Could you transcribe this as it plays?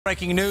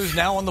Breaking news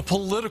now on the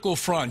political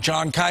front.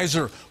 Jon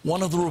Keyser,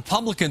 one of the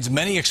Republicans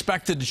many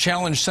expected to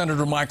challenge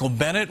Senator Michael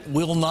Bennet,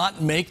 will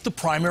not make the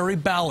primary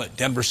ballot.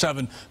 Denver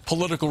 7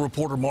 political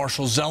reporter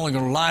Marshall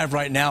Zellinger live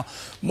right now.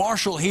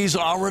 Marshall, he's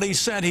already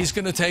said he's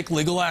going to take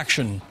legal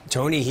action.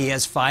 Tony, he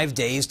has 5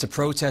 days to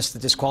protest the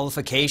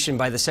disqualification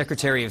by the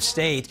Secretary of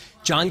State.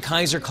 Jon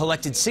Keyser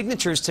collected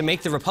signatures to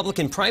make the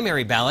Republican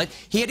primary ballot.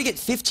 He had to get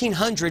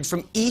 1,500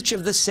 from each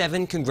of the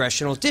 7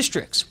 congressional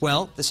districts.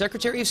 Well, the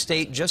Secretary of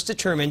State just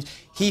determined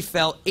he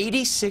fell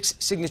 86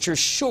 signatures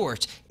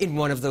short in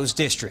one of those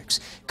districts.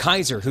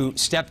 Keyser, who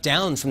stepped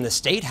down from the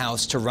State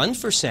House to run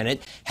for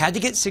Senate, had to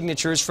get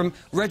signatures from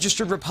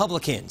registered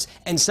Republicans.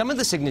 And some of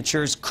the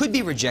signatures could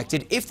be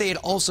rejected if they had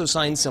also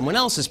signed someone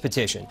else's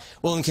petition.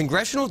 Well, in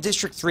Congressional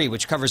District 3,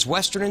 which covers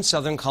western and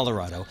southern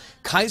Colorado,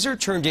 Keyser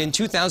turned in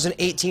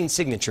 2018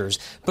 signatures,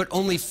 but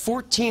only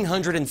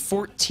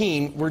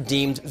 1,414 were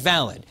deemed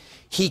valid.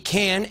 He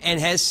can and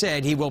has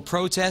said he will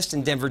protest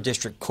in Denver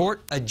District Court.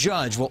 A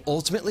judge will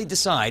ultimately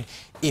decide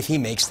if he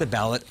makes the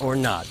ballot or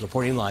not.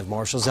 Reporting live,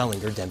 Marshall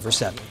Zellinger, Denver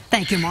 7.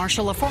 Thank you,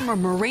 Marshall. A former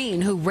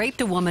Marine who raped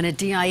a woman at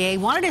DIA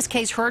wanted his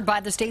case heard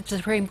by the state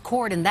Supreme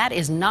Court, and that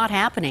is not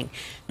happening.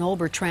 Noel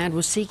Bertrand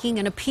was seeking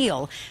an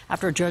appeal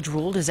after a judge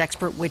ruled his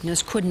expert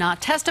witness could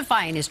not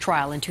testify in his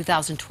trial in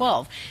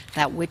 2012.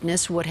 That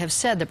witness would have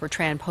said that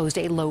Bertrand posed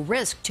a low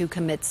risk to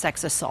commit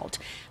sex assault,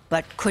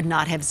 but could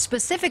not have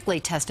specifically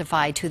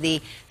testified to the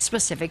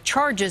specific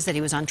charges that he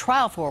was on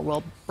trial for.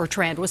 Well,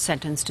 Bertrand was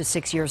sentenced to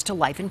 6 years to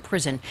life in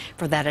prison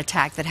for that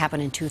attack that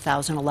happened in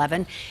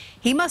 2011.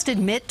 He must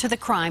admit to the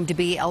crime to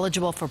be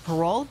eligible for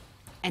parole,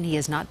 and he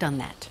has not done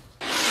that.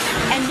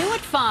 And new at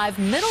 5,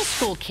 middle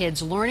school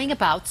kids learning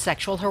about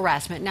sexual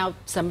harassment. Now,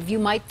 some of you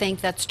might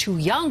think that's too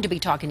young to be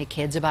talking to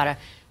kids about a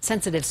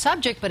sensitive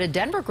subject, but a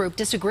Denver group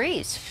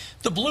disagrees.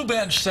 The Blue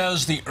Bench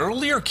says the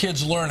earlier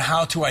kids learn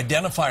how to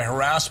identify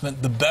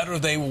harassment, the better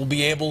they will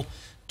be able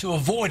to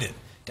avoid it.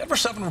 Denver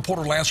 7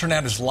 reporter Lance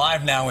Hernandez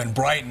live now in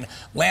Brighton.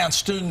 Lance,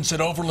 students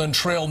at Overland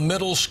Trail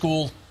Middle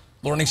School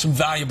learning some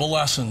valuable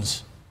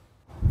lessons.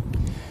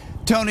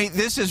 Tony,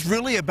 this is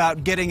really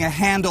about getting a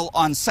handle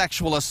on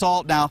sexual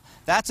assault. Now,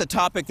 that's a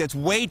topic that's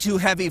way too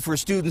heavy for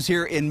students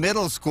here in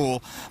middle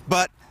school,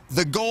 but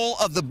the goal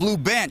of the Blue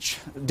Bench,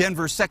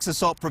 Denver Sex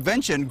Assault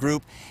Prevention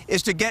Group,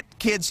 is to get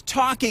kids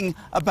talking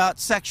about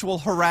sexual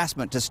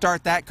harassment, to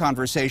start that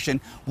conversation.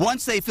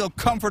 Once they feel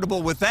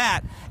comfortable with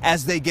that,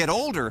 as they get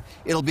older,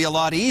 it'll be a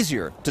lot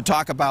easier to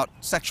talk about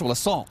sexual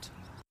assault.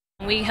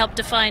 We help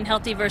define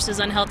healthy versus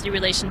unhealthy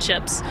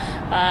relationships,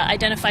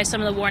 identify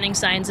some of the warning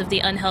signs of the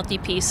unhealthy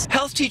piece.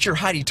 Health teacher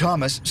Heidi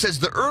Thomas says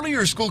the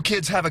earlier school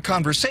kids have a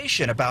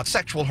conversation about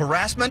sexual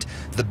harassment,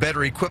 the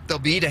better equipped they'll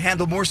be to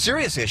handle more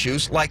serious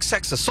issues like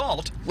sex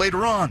assault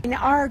later on. And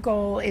our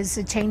goal is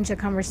to change the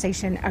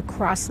conversation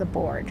across the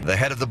board. The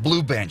head of the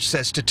Blue Bench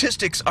says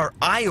statistics are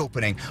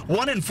eye-opening.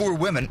 1 in 4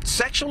 women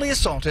sexually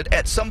assaulted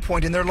at some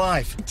point in their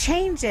life. To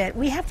change it,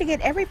 we have to get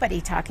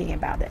everybody talking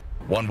about it.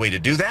 One way to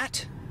do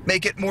that?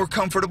 Make it more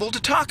comfortable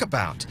to talk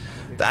about.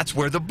 That's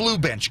where the Blue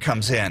Bench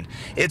comes in.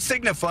 It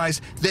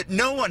signifies that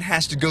no one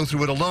has to go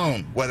through it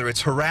alone, whether it's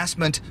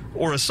harassment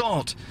or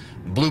assault.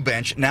 Blue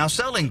Bench now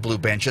selling Blue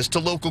Benches to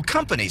local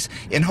companies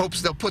in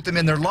hopes they'll put them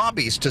in their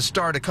lobbies to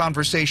start a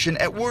conversation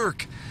at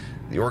work.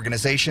 The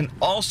organization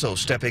also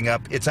stepping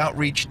up its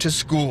outreach to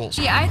schools.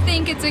 Yeah, I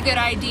think it's a good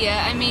idea.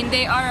 I mean,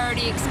 they are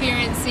already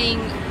experiencing,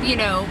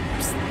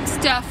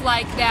 stuff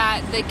like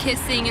that, the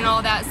kissing and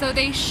all that, so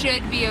they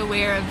should be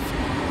aware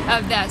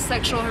of that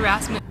sexual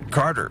harassment.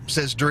 Carter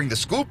says during the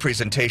school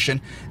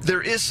presentation,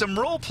 there is some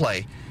role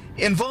play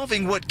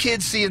involving what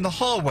kids see in the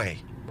hallway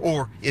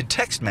or in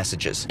text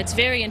messages. It's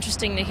very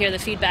interesting to hear the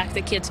feedback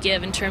the kids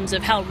give in terms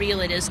of how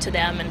real it is to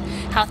them and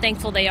how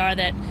thankful they are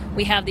that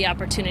we have the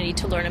opportunity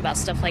to learn about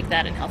stuff like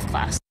that in health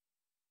class.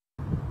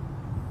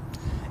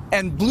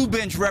 And Blue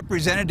Bench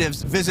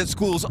representatives visit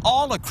schools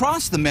all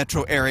across the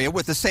metro area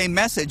with the same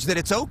message, that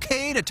it's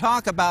okay to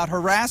talk about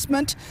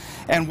harassment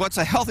and what's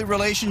a healthy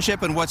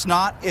relationship and what's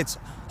not. It's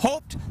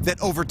hoped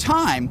that over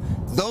time,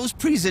 those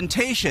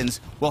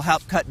presentations will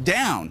help cut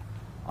down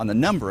on the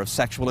number of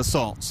sexual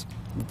assaults.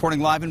 Reporting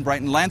live in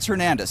Brighton, Lance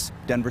Hernandez,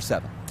 Denver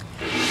 7.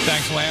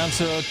 Thanks,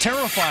 Lance. A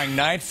terrifying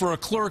night for a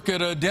clerk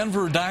at a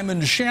Denver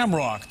Diamond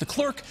Shamrock. The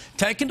clerk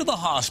taken to the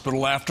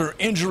hospital after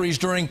injuries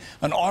during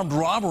an armed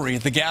robbery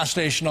at the gas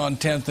station on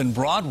 10th and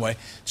Broadway.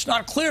 It's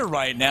not clear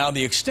right now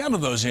the extent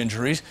of those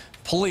injuries.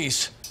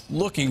 Police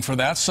looking for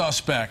that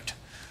suspect.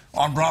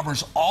 Armed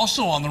robbers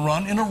also on the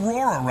run in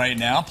Aurora right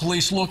now.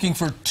 Police looking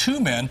for 2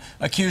 men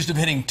accused of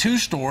hitting 2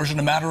 stores in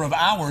a matter of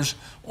hours,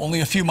 only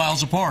a few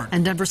miles apart.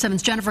 And Denver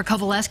 7's Jennifer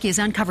Kovaleski has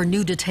uncovered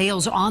new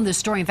details on this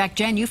story. In fact,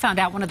 Jen, you found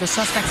out one of the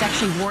suspects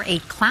actually wore a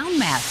clown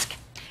mask.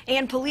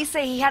 And police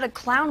say he had a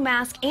clown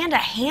mask and a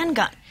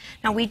handgun.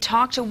 Now, we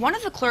talked to one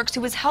of the clerks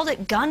who was held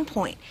at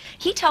gunpoint.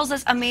 He tells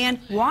us a man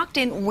walked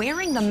in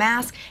wearing the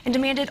mask and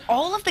demanded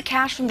all of the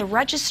cash from the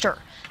register.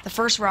 The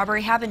first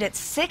robbery happened at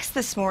 6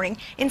 this morning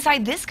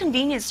inside this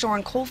convenience store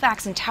on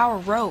Colfax and Tower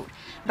Road.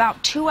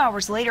 About 2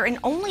 hours later and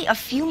only a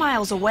few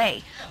miles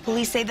away,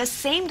 police say the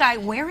same guy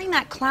wearing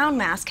that clown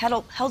mask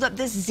held up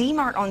this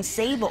Z-Mart on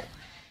Sable.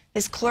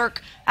 This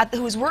clerk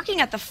who was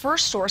working at the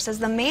first store says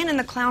the man in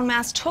the clown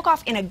mask took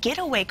off in a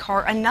getaway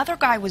car another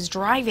guy was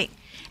driving.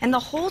 And the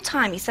whole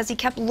time, he says he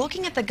kept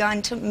looking at the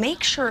gun to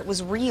make sure it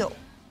was real.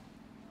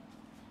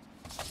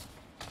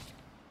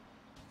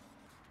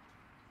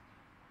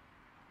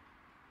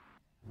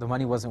 The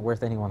money wasn't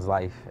worth anyone's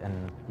life,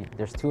 and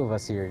there's two of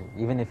us here.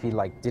 Even if he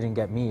didn't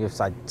get me,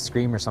 if I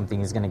scream or something,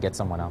 he's gonna get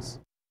someone else.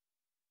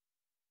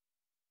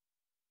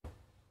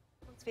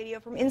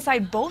 Video from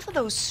inside both of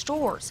those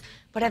stores,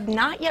 but have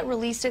not yet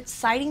released it,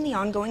 citing the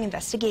ongoing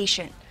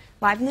investigation.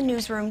 Live in the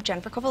newsroom,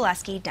 Jennifer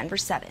Kowaleski, Denver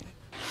 7.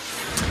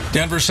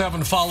 Denver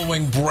 7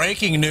 following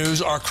breaking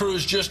news. Our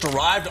crews just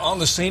arrived on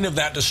the scene of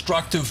that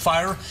destructive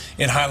fire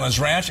in Highlands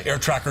Ranch. Air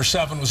Tracker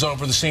 7 was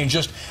over the scene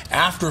just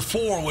after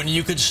 4 when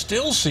you could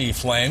still see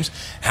flames.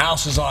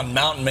 House is on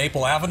Mountain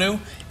Maple Avenue,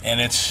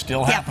 and it's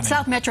still happening.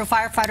 South Metro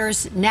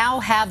firefighters now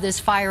have this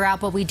fire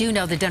out, but we do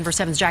know that Denver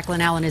 7's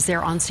Jacqueline Allen is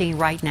there on scene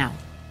right now.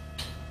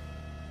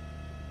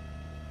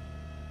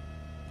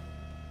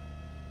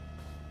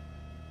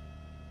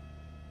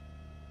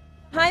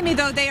 Behind me,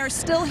 though, they are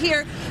still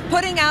here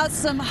putting out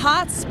some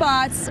hot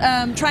spots,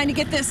 trying to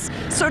get this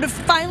sort of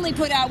finally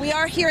put out. We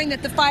are hearing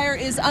that the fire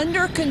is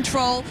under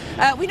control.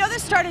 We know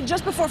this started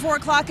just before 4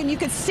 o'clock, and you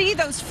could see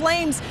those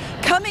flames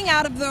coming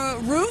out of the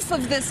roof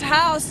of this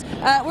house.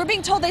 We're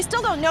being told they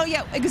still don't know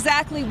yet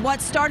exactly what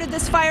started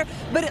this fire,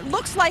 but it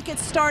looks like it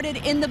started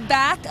in the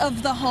back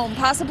of the home,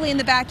 possibly in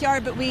the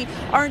backyard, but we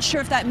aren't sure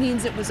if that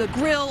means it was a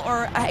grill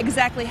or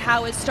exactly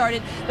how it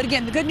started. But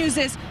again, the good news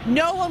is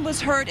no one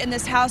was hurt in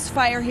this house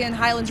fire here in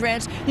Highlands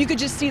Ranch. You could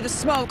just see the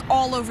smoke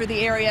all over the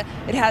area.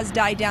 It has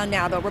died down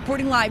now, though.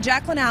 Reporting live,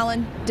 Jacqueline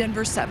Allen,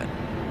 Denver 7.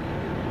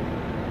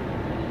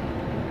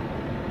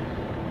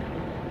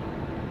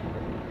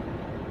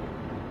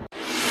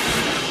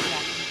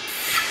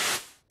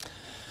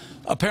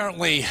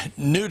 Apparently,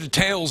 new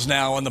details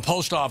now in the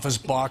post office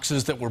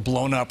boxes that were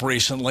blown up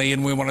recently,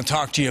 and we want to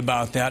talk to you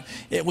about that.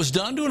 It was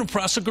done to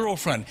impress a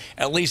girlfriend.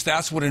 At least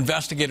that's what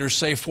investigators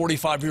say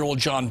 45-year-old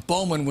John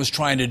Bowman was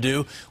trying to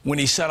do when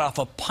he set off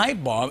a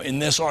pipe bomb in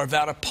this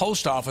Arvada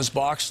post office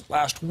box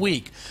last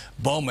week.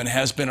 Bowman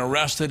has been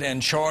arrested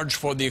and charged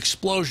for the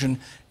explosion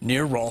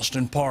near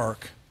Ralston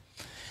Park.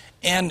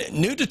 And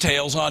new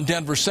details on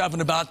Denver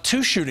 7 about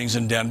 2 shootings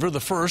in Denver.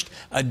 The first,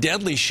 a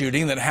deadly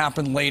shooting that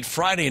happened late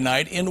Friday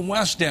night in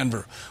West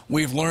Denver.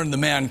 We've learned the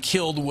man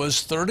killed was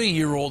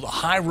 30-year-old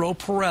Jairo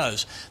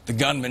Perez. The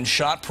gunman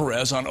shot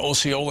Perez on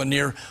Osceola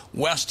near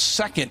West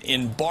 2nd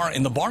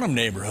in the Barnum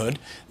neighborhood.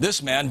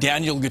 This man,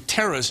 Daniel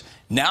Gutierrez,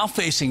 now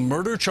facing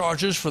murder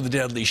charges for the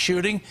deadly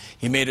shooting.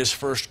 He made his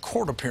first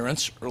court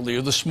appearance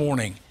earlier this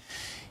morning.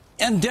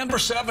 And Denver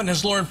 7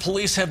 has learned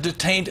police have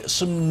detained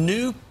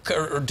someone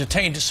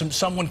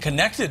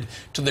connected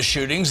to the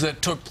shootings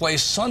that took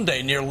place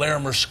Sunday near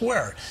Larimer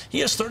Square.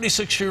 He is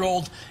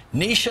 36-year-old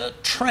Nisha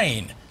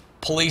Train.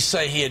 Police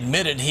say he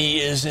admitted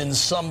he was in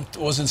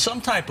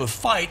some type of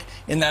fight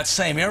in that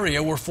same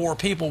area where 4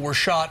 people were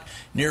shot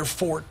near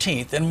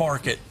 14th and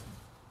Market.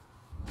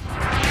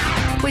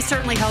 We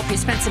certainly hope you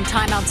spent some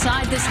time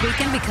outside this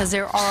weekend because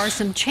there are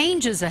some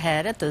changes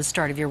ahead at the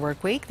start of your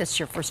work week. This is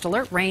your first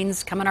alert.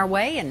 Rain's coming our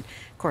way, and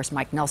of course,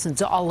 Mike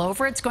Nelson's all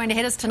over. It's going to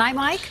hit us tonight,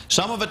 Mike?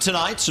 Some of it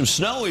tonight, some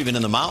snow even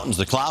in the mountains.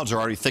 The clouds are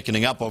already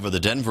thickening up over the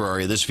Denver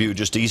area. This view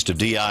just east of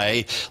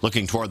DIA,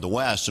 looking toward the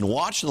west. And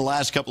watch in the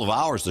last couple of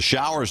hours, the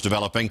showers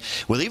developing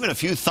with even a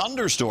few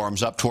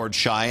thunderstorms up towards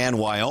Cheyenne,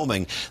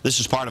 Wyoming. This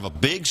is part of a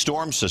big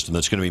storm system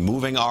that's going to be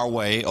moving our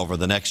way over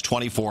the next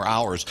 24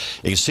 hours.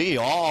 You can see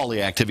all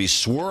the activity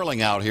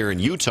swirling out here in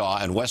Utah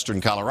and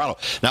western Colorado.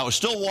 Now, it was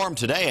still warm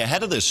today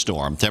ahead of this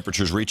storm.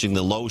 Temperatures reaching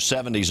the low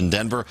 70s in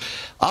Denver,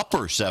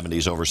 upper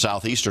 70s over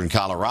southeastern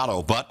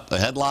Colorado. But the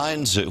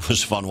headlines, it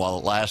was fun while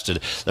it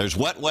lasted. There's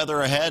wet weather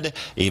ahead,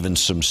 even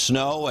some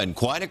snow, and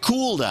quite a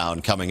cool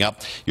down coming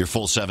up. Your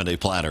full 7-day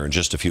planner in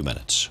just a few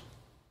minutes.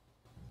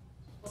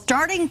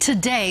 Starting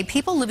today,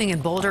 people living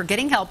in Boulder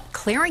getting help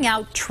clearing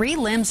out tree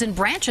limbs and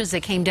branches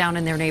that came down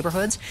in their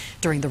neighborhoods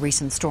during the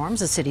recent storms.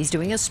 The city's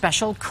doing a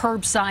special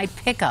curbside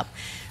pickup.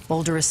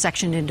 Boulder is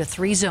sectioned into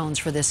 3 zones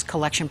for this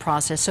collection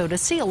process. So to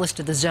see a list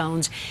of the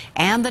zones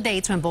and the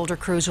dates when Boulder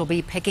crews will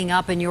be picking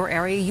up in your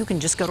area, you can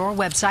just go to our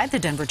website,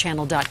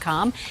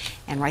 thedenverchannel.com.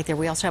 And right there,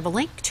 we also have a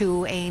link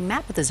to a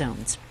map of the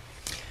zones.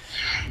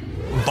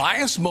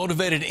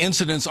 Bias-motivated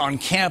incidents on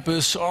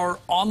campus are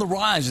on the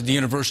rise at the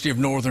University of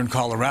Northern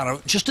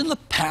Colorado. Just in the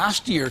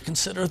past year,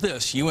 consider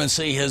this, UNC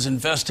has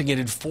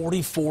investigated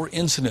 44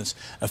 incidents.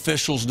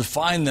 Officials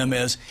define them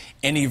as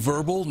any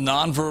verbal,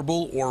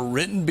 nonverbal, or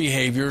written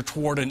behavior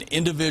toward an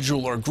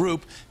individual or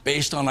group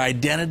based on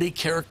identity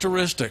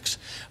characteristics.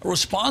 A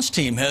response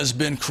team has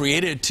been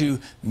created to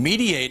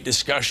mediate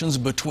discussions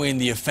between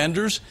the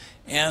offenders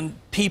and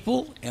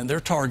people and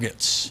their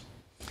targets.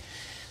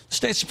 The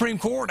state Supreme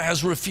Court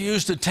has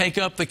refused to take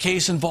up the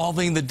case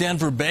involving the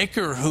Denver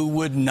baker who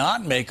would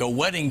not make a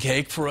wedding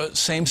cake for a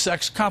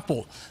same-sex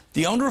couple.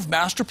 The owner of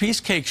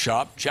Masterpiece Cake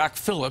Shop, Jack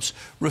Phillips,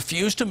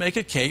 refused to make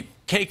a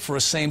cake for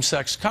a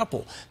same-sex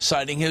couple,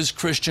 citing his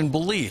Christian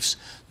beliefs.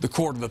 The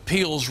Court of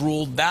Appeals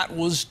ruled that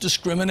was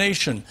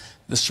discrimination.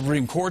 The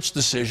Supreme Court's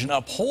decision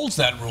upholds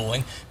that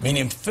ruling,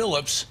 meaning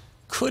Phillips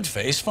could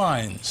face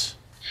fines.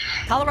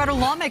 Colorado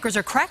lawmakers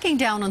are cracking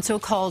down on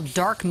so-called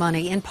dark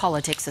money in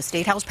politics. The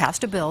State House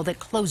passed a bill that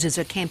closes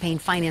a campaign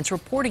finance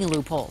reporting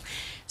loophole.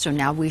 So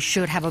now we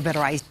should have a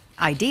better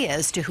idea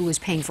as to who is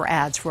paying for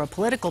ads for a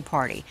political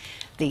party.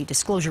 The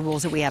disclosure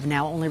rules that we have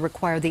now only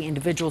require the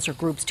individuals or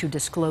groups to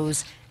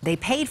disclose they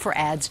paid for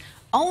ads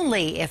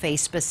only if a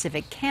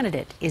specific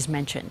candidate is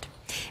mentioned.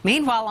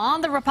 Meanwhile,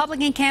 on the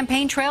Republican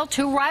campaign trail,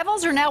 two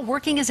rivals are now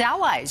working as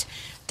allies.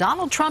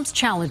 Donald Trump's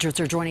challengers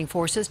are joining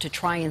forces to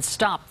try and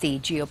stop the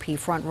GOP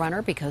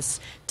frontrunner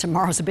because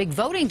tomorrow's a big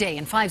voting day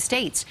in 5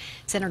 states.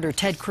 Senator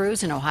Ted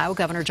Cruz and Ohio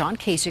Governor Jon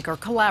Keyser are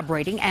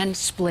collaborating and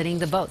splitting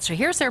the vote. So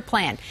here's their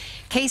plan.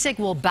 Kasich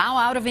will bow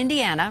out of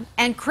Indiana,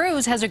 and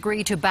Cruz has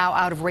agreed to bow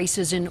out of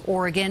races in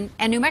Oregon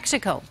and New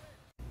Mexico.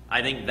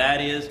 I think that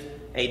is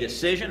a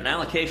decision, an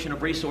allocation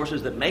of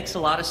resources that makes a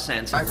lot of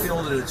sense. I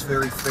feel that it's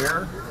very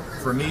fair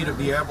for me to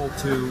be able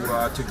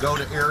to go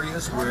to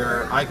areas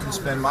where I can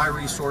spend my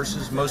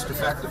resources most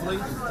effectively,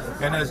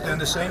 and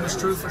the same is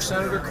true for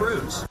Senator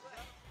Cruz.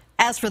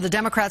 As for the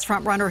Democrats'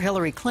 frontrunner,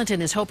 Hillary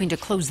Clinton is hoping to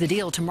close the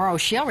deal tomorrow.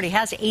 She already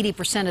has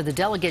 80% of the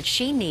delegates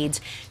she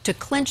needs to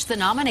clinch the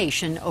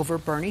nomination over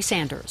Bernie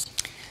Sanders.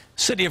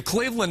 City of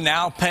Cleveland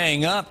now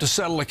paying up to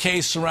settle a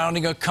case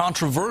surrounding a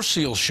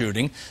controversial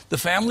shooting. The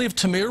family of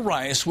Tamir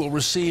Rice will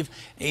receive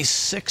a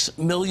 $6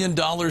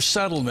 million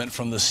settlement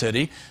from the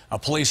city. A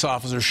police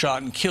officer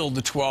shot and killed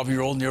the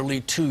 12-year-old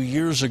nearly 2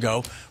 years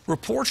ago.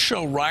 Reports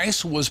show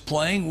Rice was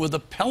playing with a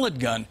pellet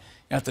gun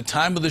at the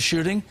time of the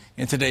shooting.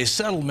 In today's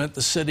settlement,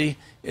 the city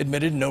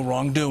admitted no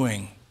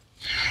wrongdoing.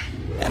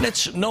 And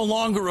it's no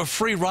longer a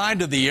free ride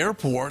to the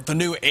airport. The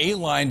new A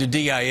line to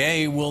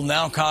DIA will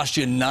now cost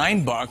you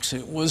 $9.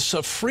 It was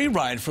a free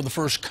ride for the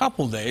first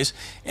couple days.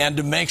 And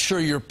to make sure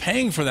you're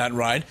paying for that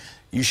ride,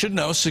 you should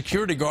know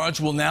security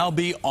guards will now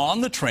be on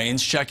the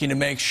trains checking to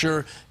make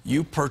sure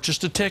you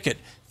purchased a ticket.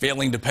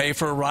 Failing to pay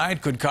for a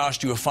ride could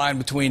cost you a fine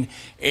between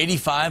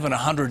 $85 and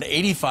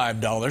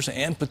 $185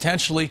 and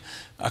potentially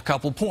a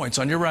couple points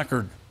on your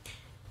record.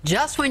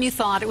 Just when you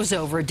thought it was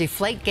over,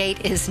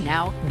 Deflategate is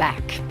now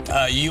back.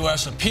 A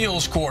U.S.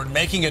 appeals court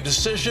making a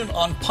decision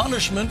on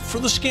punishment for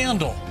the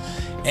scandal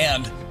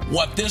and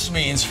what this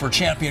means for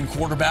champion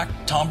quarterback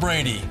Tom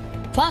Brady.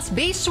 Plus,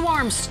 bee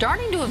swarms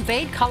starting to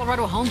invade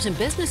Colorado homes and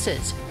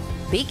businesses.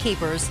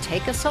 Beekeepers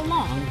take us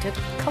along to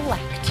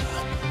collect.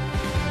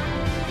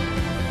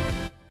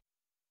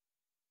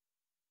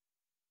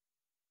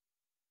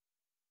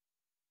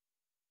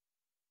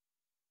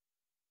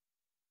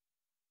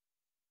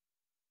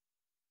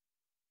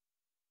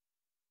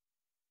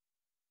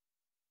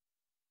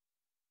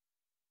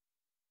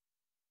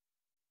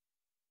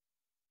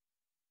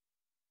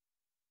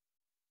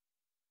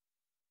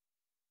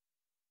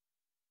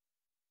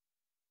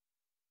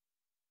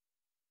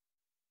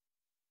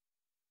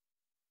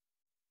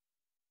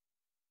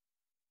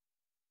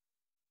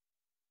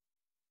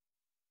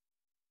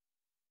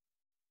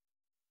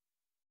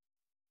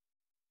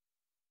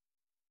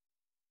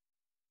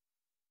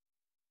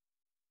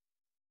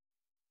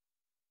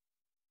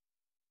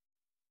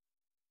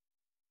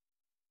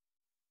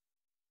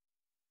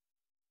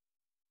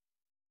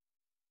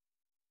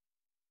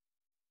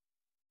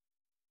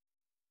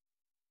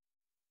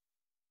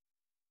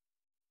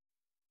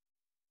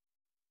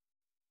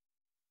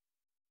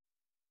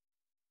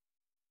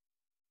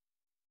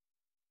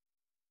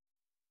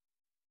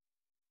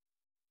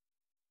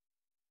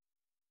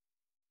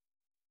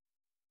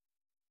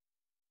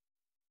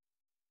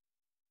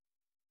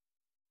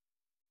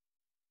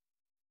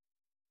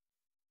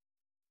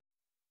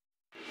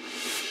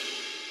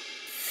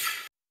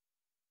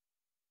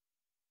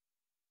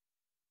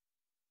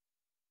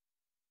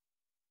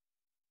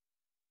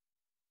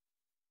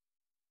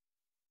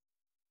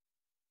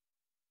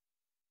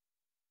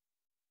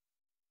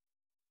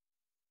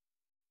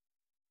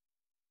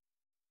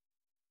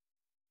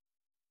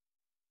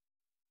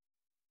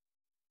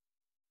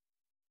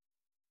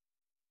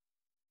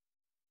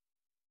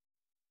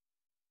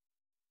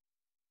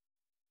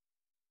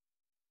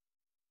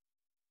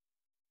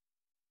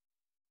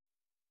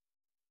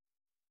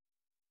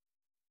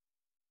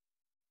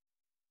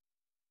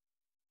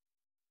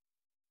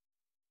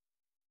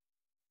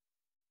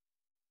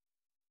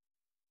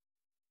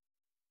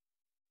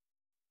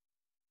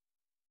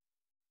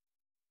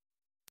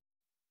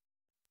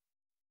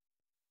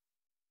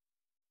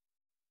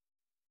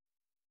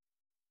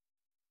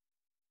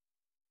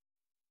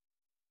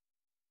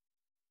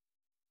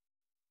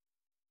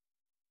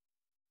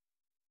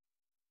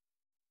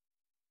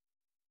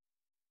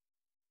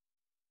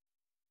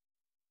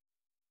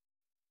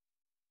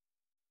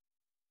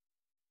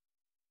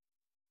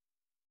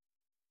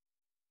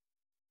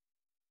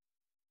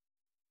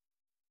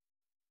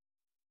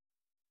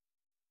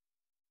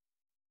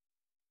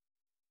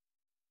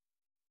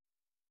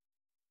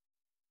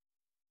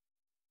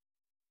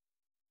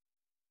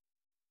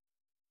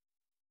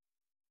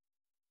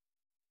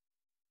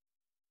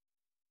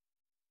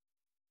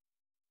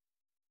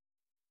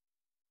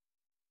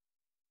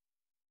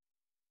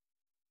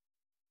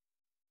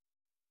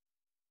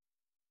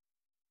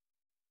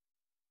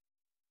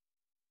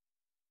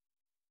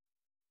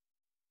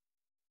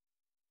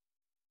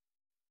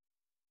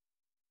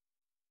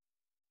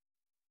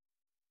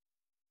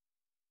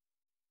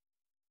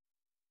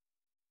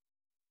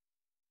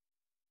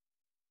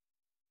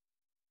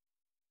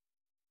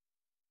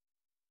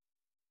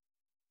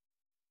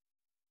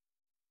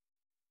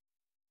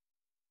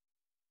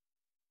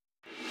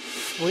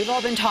 We've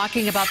all been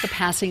talking about the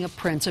passing of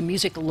Prince, a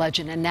music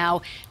legend, and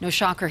now, no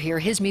shocker here,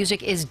 his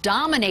music is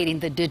dominating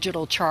the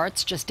digital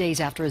charts just days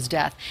after his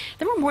death.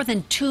 There were more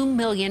than 2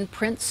 million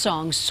Prince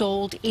songs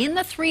sold in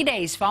the 3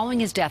 days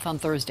following his death on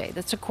Thursday.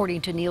 That's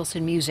according to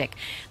Nielsen Music.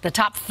 The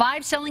top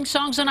 5 selling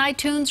songs on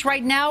iTunes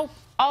right now,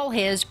 all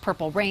his.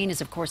 Purple Rain is,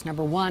 of course,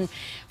 #1,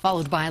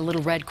 followed by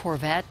Little Red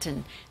Corvette.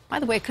 And by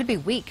the way, it could be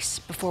weeks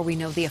before we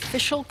know the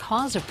official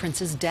cause of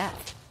Prince's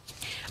death.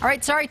 All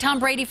right, sorry, Tom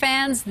Brady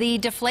fans. The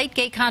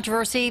Deflategate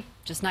controversy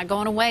just not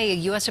going away. A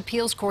U.S.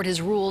 appeals court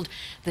has ruled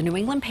the New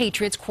England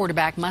Patriots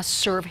quarterback must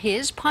serve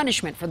his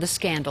punishment for the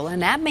scandal.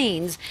 And that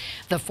means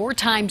the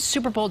 4-time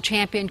Super Bowl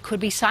champion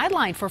could be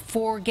sidelined for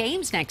 4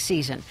 games next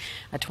season.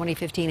 A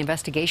 2015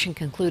 investigation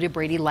concluded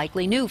Brady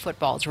likely knew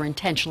footballs were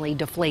intentionally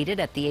deflated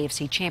at the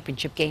AFC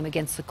Championship game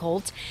against the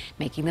Colts,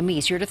 making them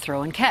easier to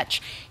throw and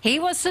catch. He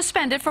was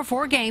suspended for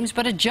 4 games,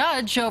 but a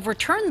judge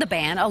overturned the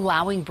ban,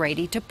 allowing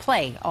Brady to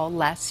play all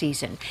last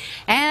season.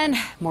 And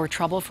more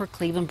trouble for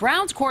Cleveland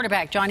Browns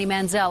quarterback Johnny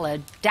Manziel. A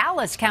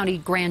Dallas County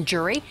grand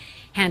jury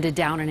handed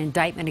down an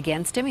indictment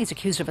against him. He's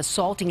accused of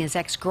assaulting his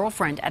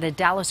ex-girlfriend at a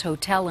Dallas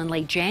hotel in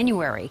late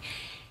January.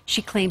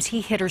 She claims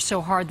he hit her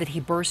so hard that he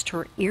burst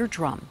her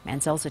eardrum.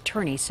 Manziel's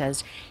attorney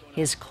says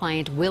his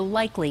client will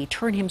likely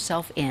turn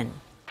himself in.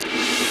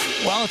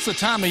 Well, it's the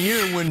time of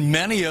year when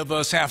many of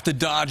us have to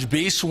dodge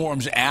bee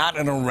swarms at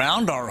and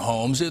around our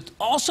homes. It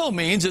also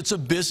means it's a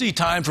busy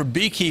time for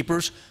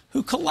beekeepers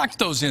who collect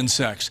those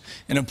insects.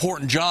 An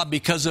important job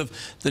because of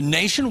the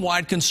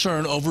nationwide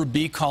concern over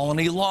bee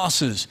colony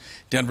losses.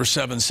 Denver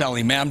 7's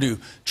Sally Mamdou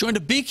joined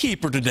a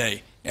beekeeper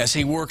today as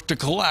he worked to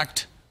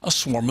collect a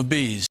swarm of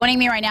bees. Joining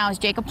me right now is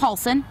Jacob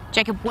Paulson.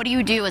 Jacob, what do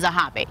you do as a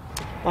hobby?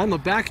 I'm a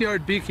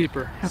backyard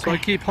beekeeper. Okay. So I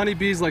keep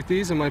honeybees like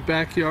these in my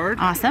backyard.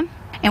 Awesome.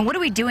 And what are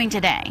we doing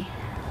today?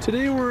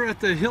 Today we're at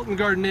the Hilton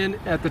Garden Inn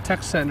at the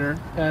Tech Center,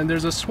 and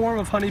there's a swarm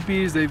of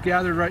honeybees. They've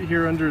gathered right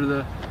here under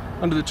the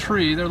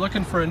tree. They're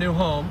looking for a new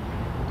home,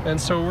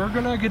 and so we're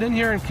gonna get in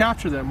here and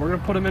capture them. We're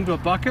gonna put them into a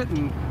bucket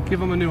and give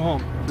them a new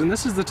home. And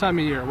this is the time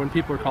of year when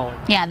people are calling.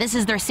 Yeah, this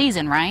is their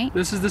season, right?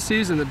 This is the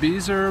season. The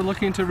bees are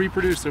looking to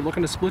reproduce. They're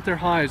looking to split their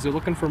hives. They're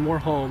looking for more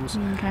homes.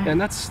 Okay.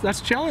 And that's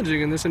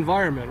challenging in this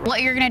environment.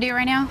 What you're gonna do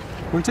right now?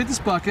 We're gonna take this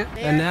bucket,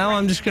 and now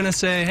I'm just gonna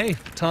say, hey,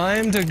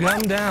 time to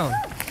come down.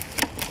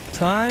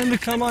 Time to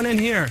come on in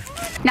here.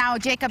 Now,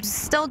 Jacob's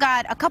still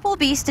got a couple of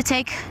bees to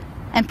take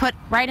and put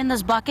right in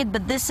this bucket,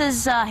 but this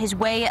is his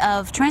way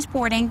of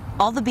transporting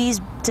all the bees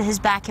to his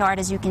backyard,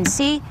 as you can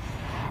see,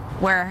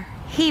 where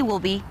he will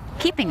be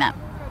keeping them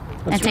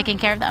and taking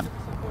care of them.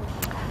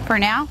 For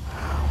now,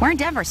 we're in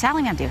Denver.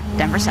 Sally Mamdou,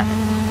 Denver 7.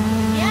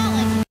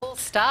 Cool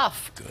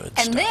stuff. Good and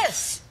stuff.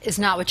 this is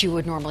not what you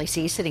would normally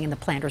see sitting in the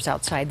planters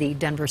outside the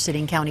Denver City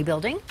and County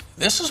building.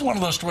 This is one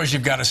of those stories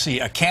you've got to see.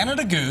 A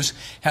Canada goose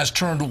has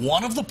turned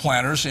one of the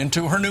planters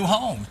into her new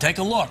home. Take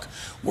a look.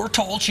 We're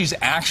told she's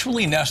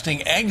actually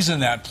nesting eggs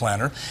in that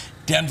planter.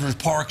 Denver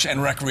Parks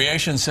and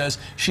Recreation says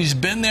she's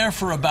been there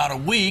for about a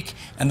week,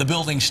 and the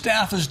building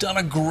staff has done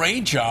a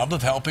great job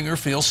of helping her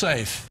feel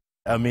safe.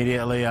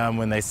 Immediately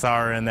when they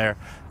saw her in there,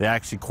 they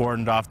actually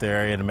cordoned off the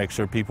area to make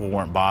sure people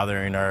weren't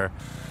bothering her.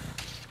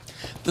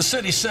 The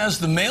city says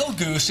the male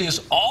goose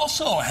is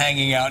also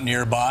hanging out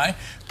nearby,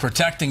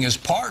 protecting his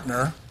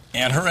partner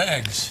and her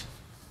eggs.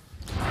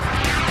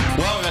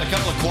 Well, we've had a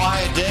couple of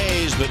quiet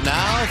days, but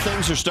now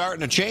things are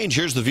starting to change.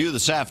 Here's the view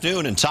this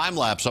afternoon in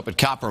time-lapse up at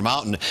Copper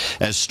Mountain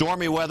as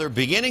stormy weather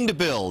beginning to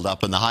build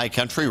up in the high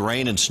country.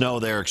 Rain and snow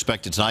there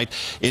expected tonight.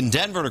 In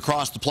Denver and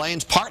across the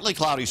plains, partly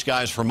cloudy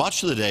skies for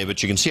much of the day,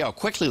 but you can see how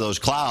quickly those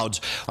clouds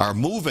are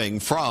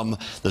moving from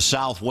the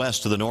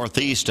southwest to the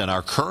northeast, and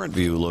our current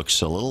view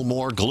looks a little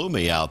more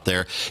gloomy out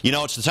there. You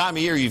know, it's the time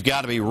of year you've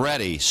got to be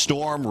ready,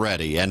 storm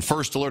ready, and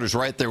First Alert is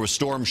right there with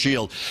Storm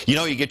Shield. You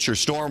know, you get your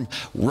storm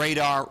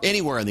radar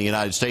anywhere in the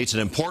United States,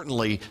 and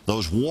importantly,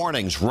 those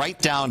warnings right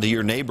down to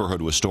your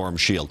neighborhood with Storm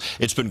Shield.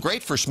 It's been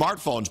great for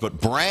smartphones, but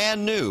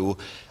brand new,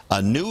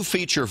 a new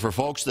feature for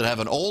folks that have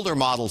an older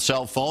model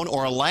cell phone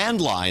or a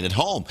landline at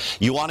home.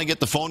 You want to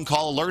get the phone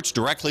call alerts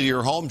directly to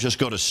your home? Just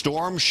go to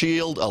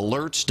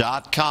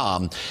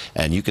stormshieldalerts.com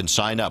and you can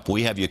sign up.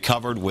 We have you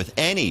covered with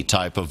any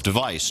type of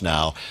device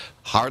now.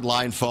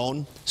 Hardline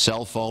phone,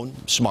 cell phone,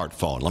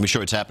 smartphone. Let me show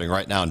you what's happening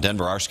right now in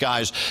Denver. Our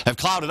skies have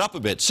clouded up a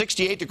bit.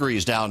 68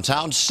 degrees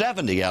downtown,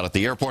 70 out at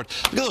the airport.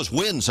 Look at those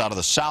winds out of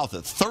the south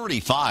at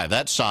 35.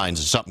 That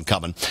signs of something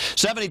coming.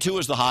 72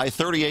 is the high,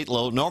 38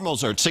 low.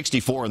 Normals are at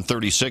 64 and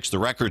 36. The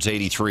record's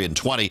 83 and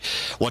 20.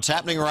 What's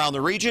happening around the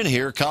region?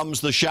 Here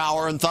comes the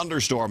shower and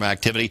thunderstorm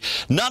activity.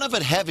 None of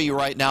it heavy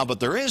right now, but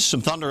there is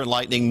some thunder and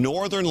lightning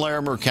northern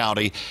Larimer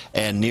County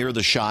and near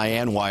the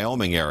Cheyenne,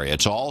 Wyoming area.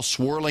 It's all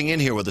swirling in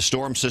here with the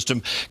storm system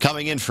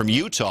coming in from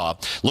Utah.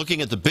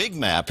 Looking at the big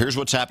map, here's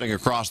what's happening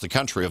across the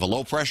country. Of a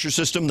low pressure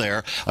system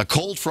there, a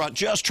cold front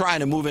just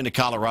trying to move into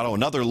Colorado,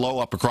 another low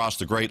up across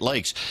the Great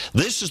Lakes.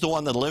 This is the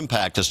one that'll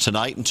impact us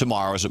tonight and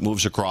tomorrow as it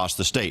moves across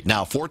the state.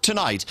 Now for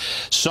tonight,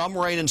 some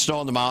rain and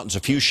snow in the mountains, a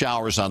few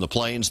showers on the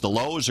plains. The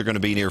lows are going to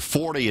be near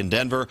 40 in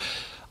Denver.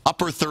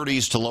 Upper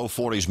 30s to low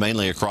 40s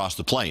mainly across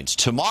the plains.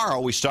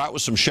 Tomorrow we start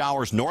with some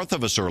showers north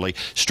of us early,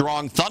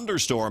 strong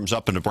thunderstorms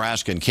up in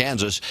Nebraska and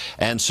Kansas,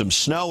 and some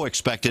snow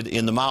expected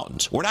in the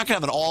mountains. We're not going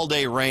to have an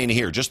all-day rain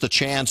here, just the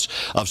chance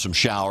of some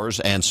showers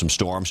and some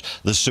storms.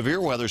 The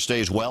severe weather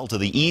stays well to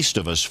the east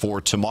of us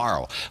for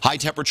tomorrow. High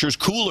temperatures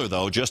cooler,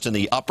 though, just in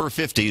the upper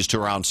 50s to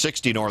around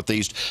 60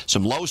 northeast,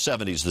 some low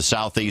 70s the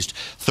southeast,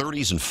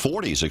 30s and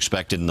 40s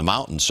expected in the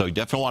mountains. So you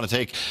definitely want to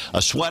take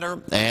a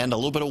sweater and a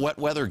little bit of wet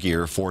weather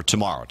gear for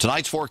tomorrow.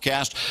 Tonight's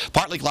forecast,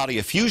 partly cloudy,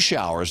 a few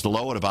showers, the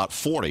low at about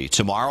 40.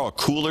 Tomorrow, a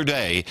cooler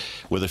day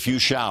with a few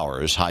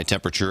showers. High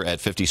temperature at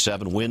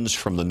 57, winds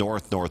from the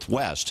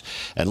north-northwest.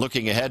 And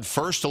looking ahead,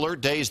 first alert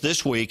days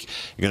this week,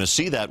 you're going to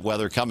see that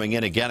weather coming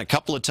in again a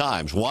couple of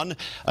times. One,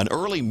 an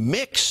early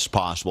mix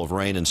possible of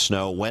rain and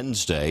snow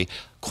Wednesday.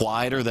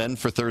 Quieter then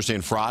for Thursday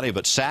and Friday,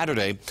 but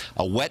Saturday,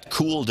 a wet,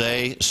 cool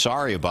day.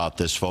 Sorry about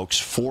this, folks.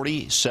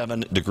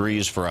 47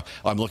 degrees for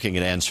I'm looking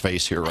at Ann's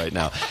face here right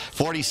now.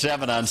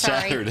 47 on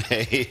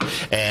Saturday,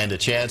 and a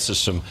chance of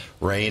some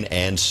rain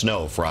and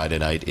snow Friday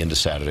night into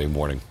Saturday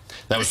morning.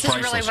 That was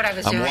priceless. This is really what I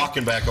was doing. I'm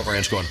walking back over,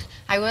 Ann's going,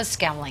 I was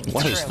scowling.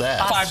 what is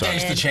that? 5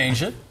 days to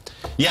change it.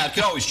 Yeah, it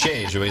could always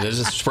change. I mean, this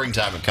is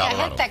springtime in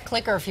Colorado. I hit that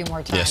clicker a few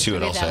more times. Yeah, see what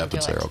Maybe else that'll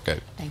happens do it. there. Okay.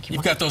 Thank you.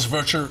 You've got those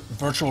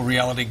virtual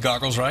reality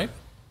goggles, right?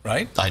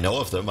 Right? I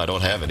know of them. I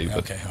don't have any.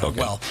 But, okay.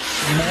 Well,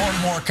 more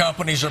and more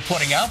companies are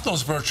putting out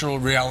those virtual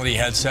reality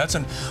headsets,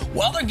 and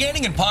while they're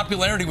gaining in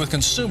popularity with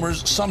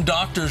consumers, some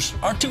doctors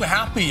aren't too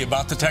happy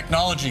about the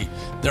technology.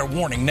 They're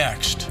warning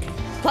next.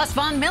 Plus,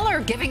 Von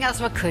Miller giving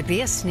us what could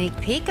be a sneak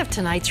peek of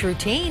tonight's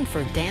routine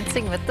for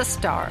Dancing with the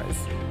Stars.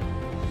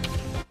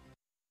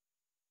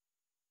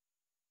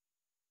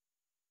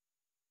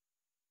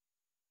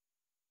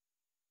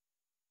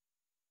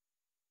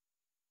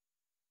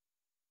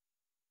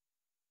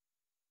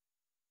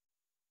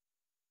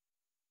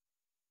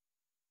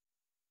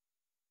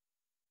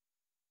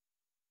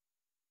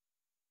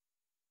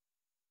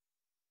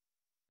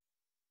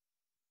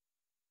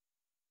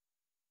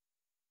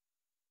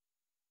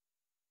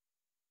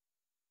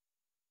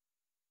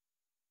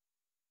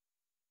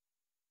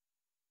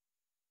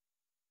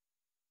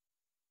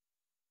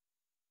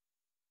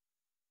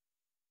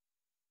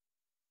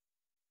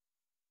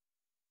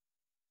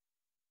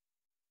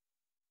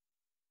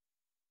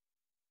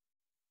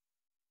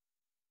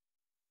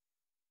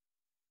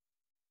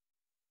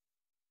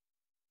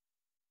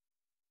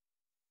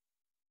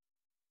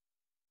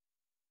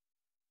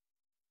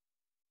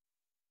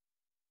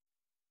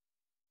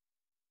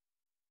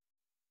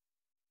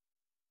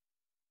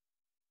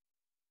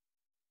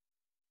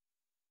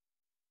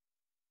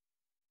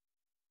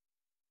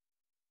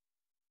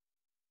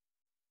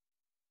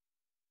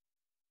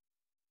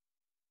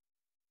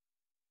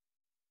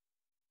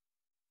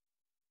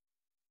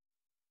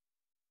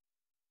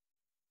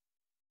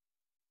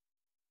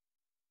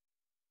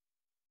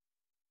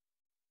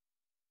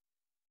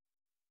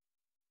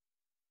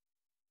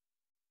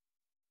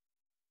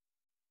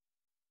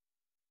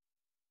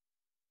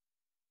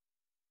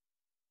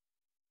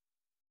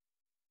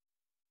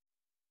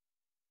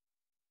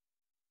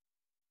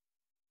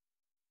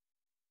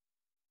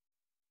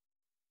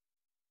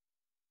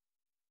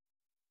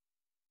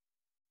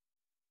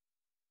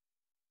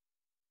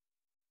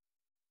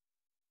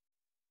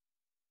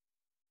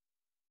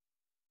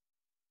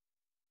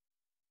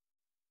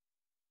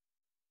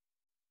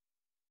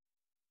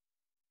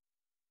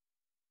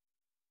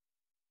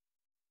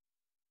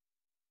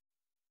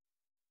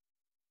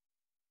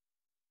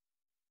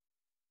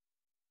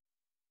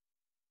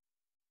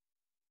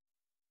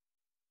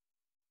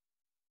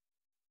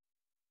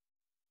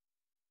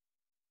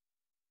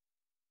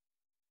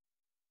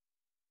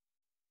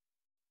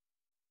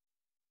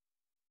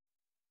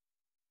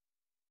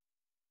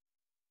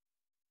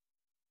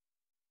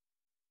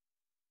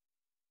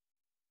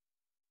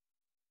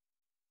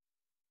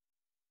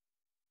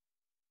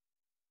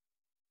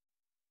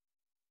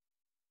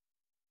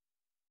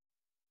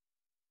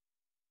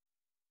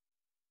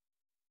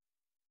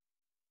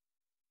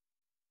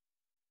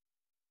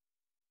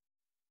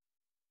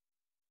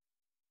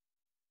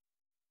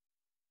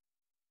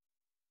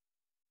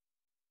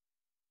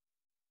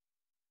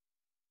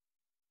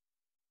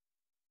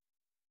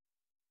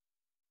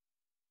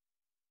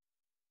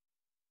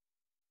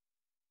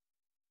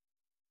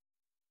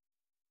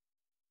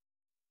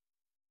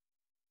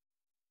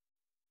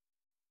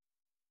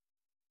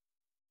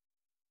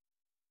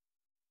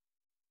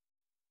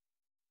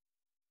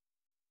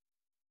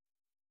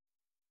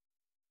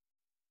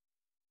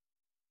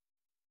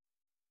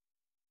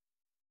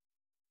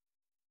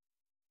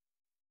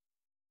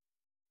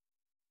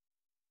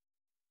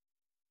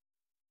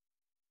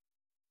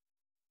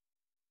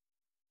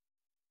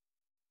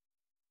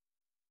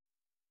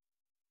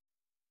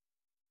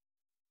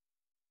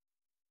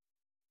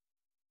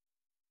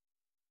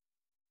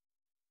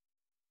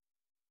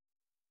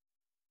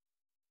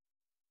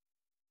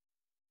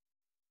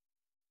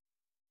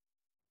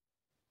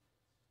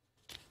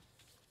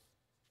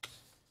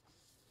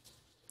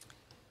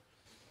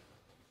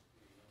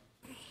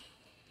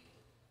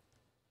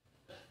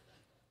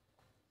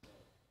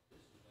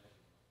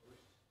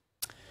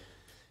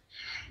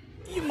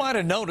 You might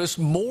have noticed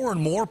more and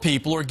more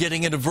people are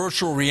getting into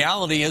virtual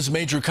reality as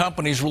major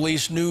companies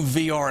release new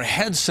VR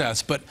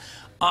headsets. But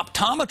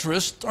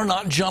optometrists are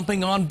not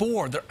jumping on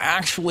board. They're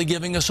actually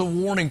giving us a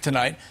warning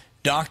tonight.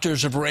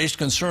 Doctors have raised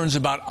concerns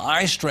about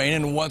eye strain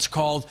and what's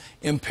called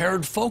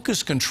impaired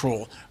focus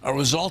control, a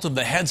result of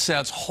the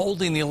headsets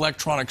holding the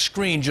electronic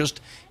screen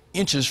just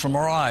inches from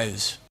our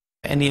eyes.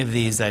 Any of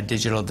these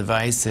digital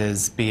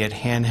devices, be it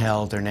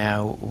handheld or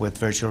now with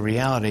virtual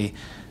reality,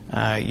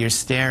 you're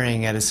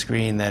staring at a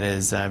screen that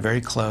is very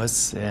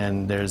close,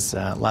 and there's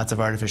lots of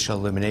artificial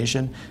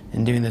illumination,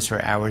 and doing this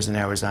for hours and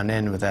hours on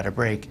end without a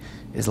break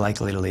is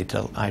likely to lead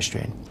to eye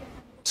strain.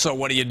 So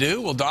what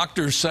do? Well,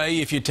 doctors say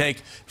if you take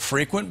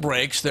frequent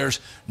breaks, there's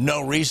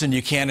no reason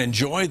you can't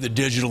enjoy the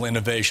digital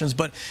innovations.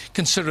 But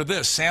consider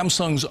this.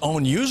 Samsung's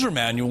own user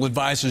manual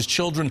advises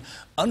children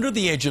under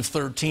the age of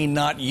 13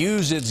 not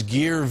use its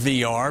Gear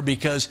VR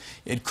because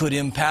it could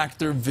impact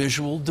their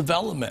visual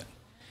development.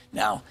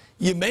 Now,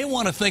 you may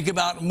want to think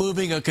about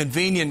moving a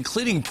convenient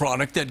cleaning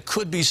product that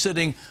could be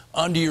sitting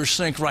under your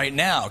sink right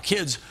now.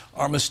 Kids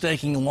are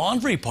mistaking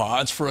laundry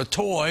pods for a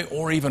toy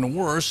or, even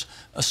worse,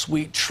 a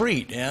sweet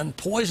treat and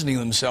poisoning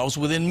themselves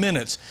within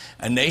minutes.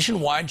 A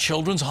nationwide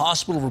children's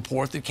hospital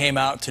report that came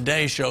out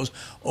today shows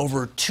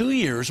over 2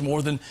 years,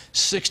 more than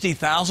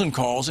 60,000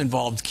 calls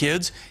involved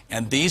kids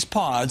and these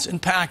pods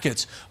and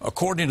packets.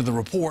 According to the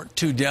report,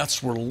 2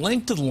 deaths were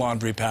linked to the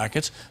laundry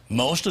packets.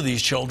 Most of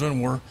these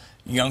children were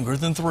younger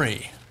than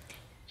 3.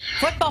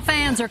 Football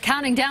fans are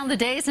counting down the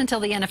days until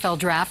the NFL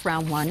draft.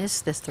 Round 1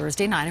 is this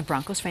Thursday night, and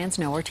Broncos fans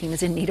know our team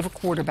is in need of a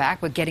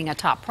quarterback, but getting a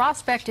top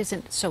prospect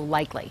isn't so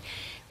likely.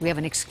 We have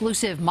an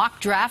exclusive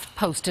mock draft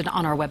posted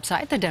on our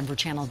website,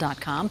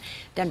 thedenverchannel.com.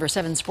 Denver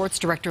 7 Sports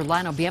Director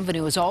Lionel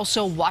Bienvenu is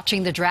also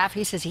watching the draft.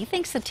 He says he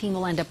thinks the team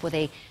will end up with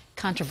a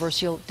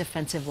controversial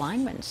defensive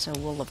lineman, so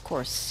we'll of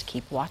course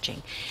keep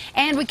watching.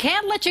 And we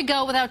can't let you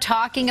go without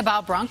talking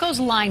about Broncos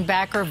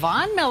linebacker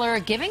Von Miller,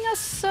 giving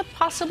us a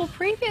possible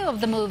preview of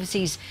the moves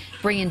he's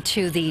bringing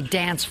to the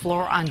dance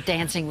floor on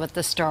Dancing with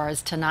the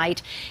Stars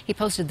tonight. He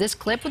posted this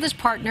clip with his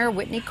partner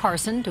Whitney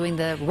Carson doing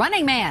the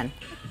Running Man.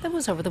 That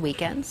was over the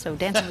weekend, so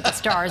Dancing with the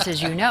Stars,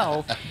 as you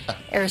know,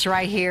 airs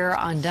right here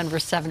on Denver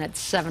 7 at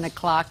 7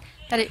 o'clock.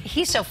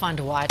 He's so fun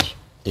to watch.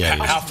 Yeah.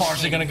 How far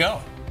is he going to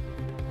go?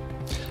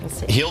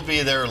 He'll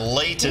be there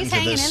late He's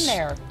into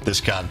in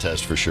this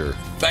contest for sure.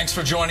 Thanks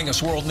for joining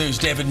us. World News,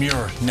 David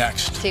Muir,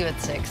 next. See you at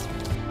 6.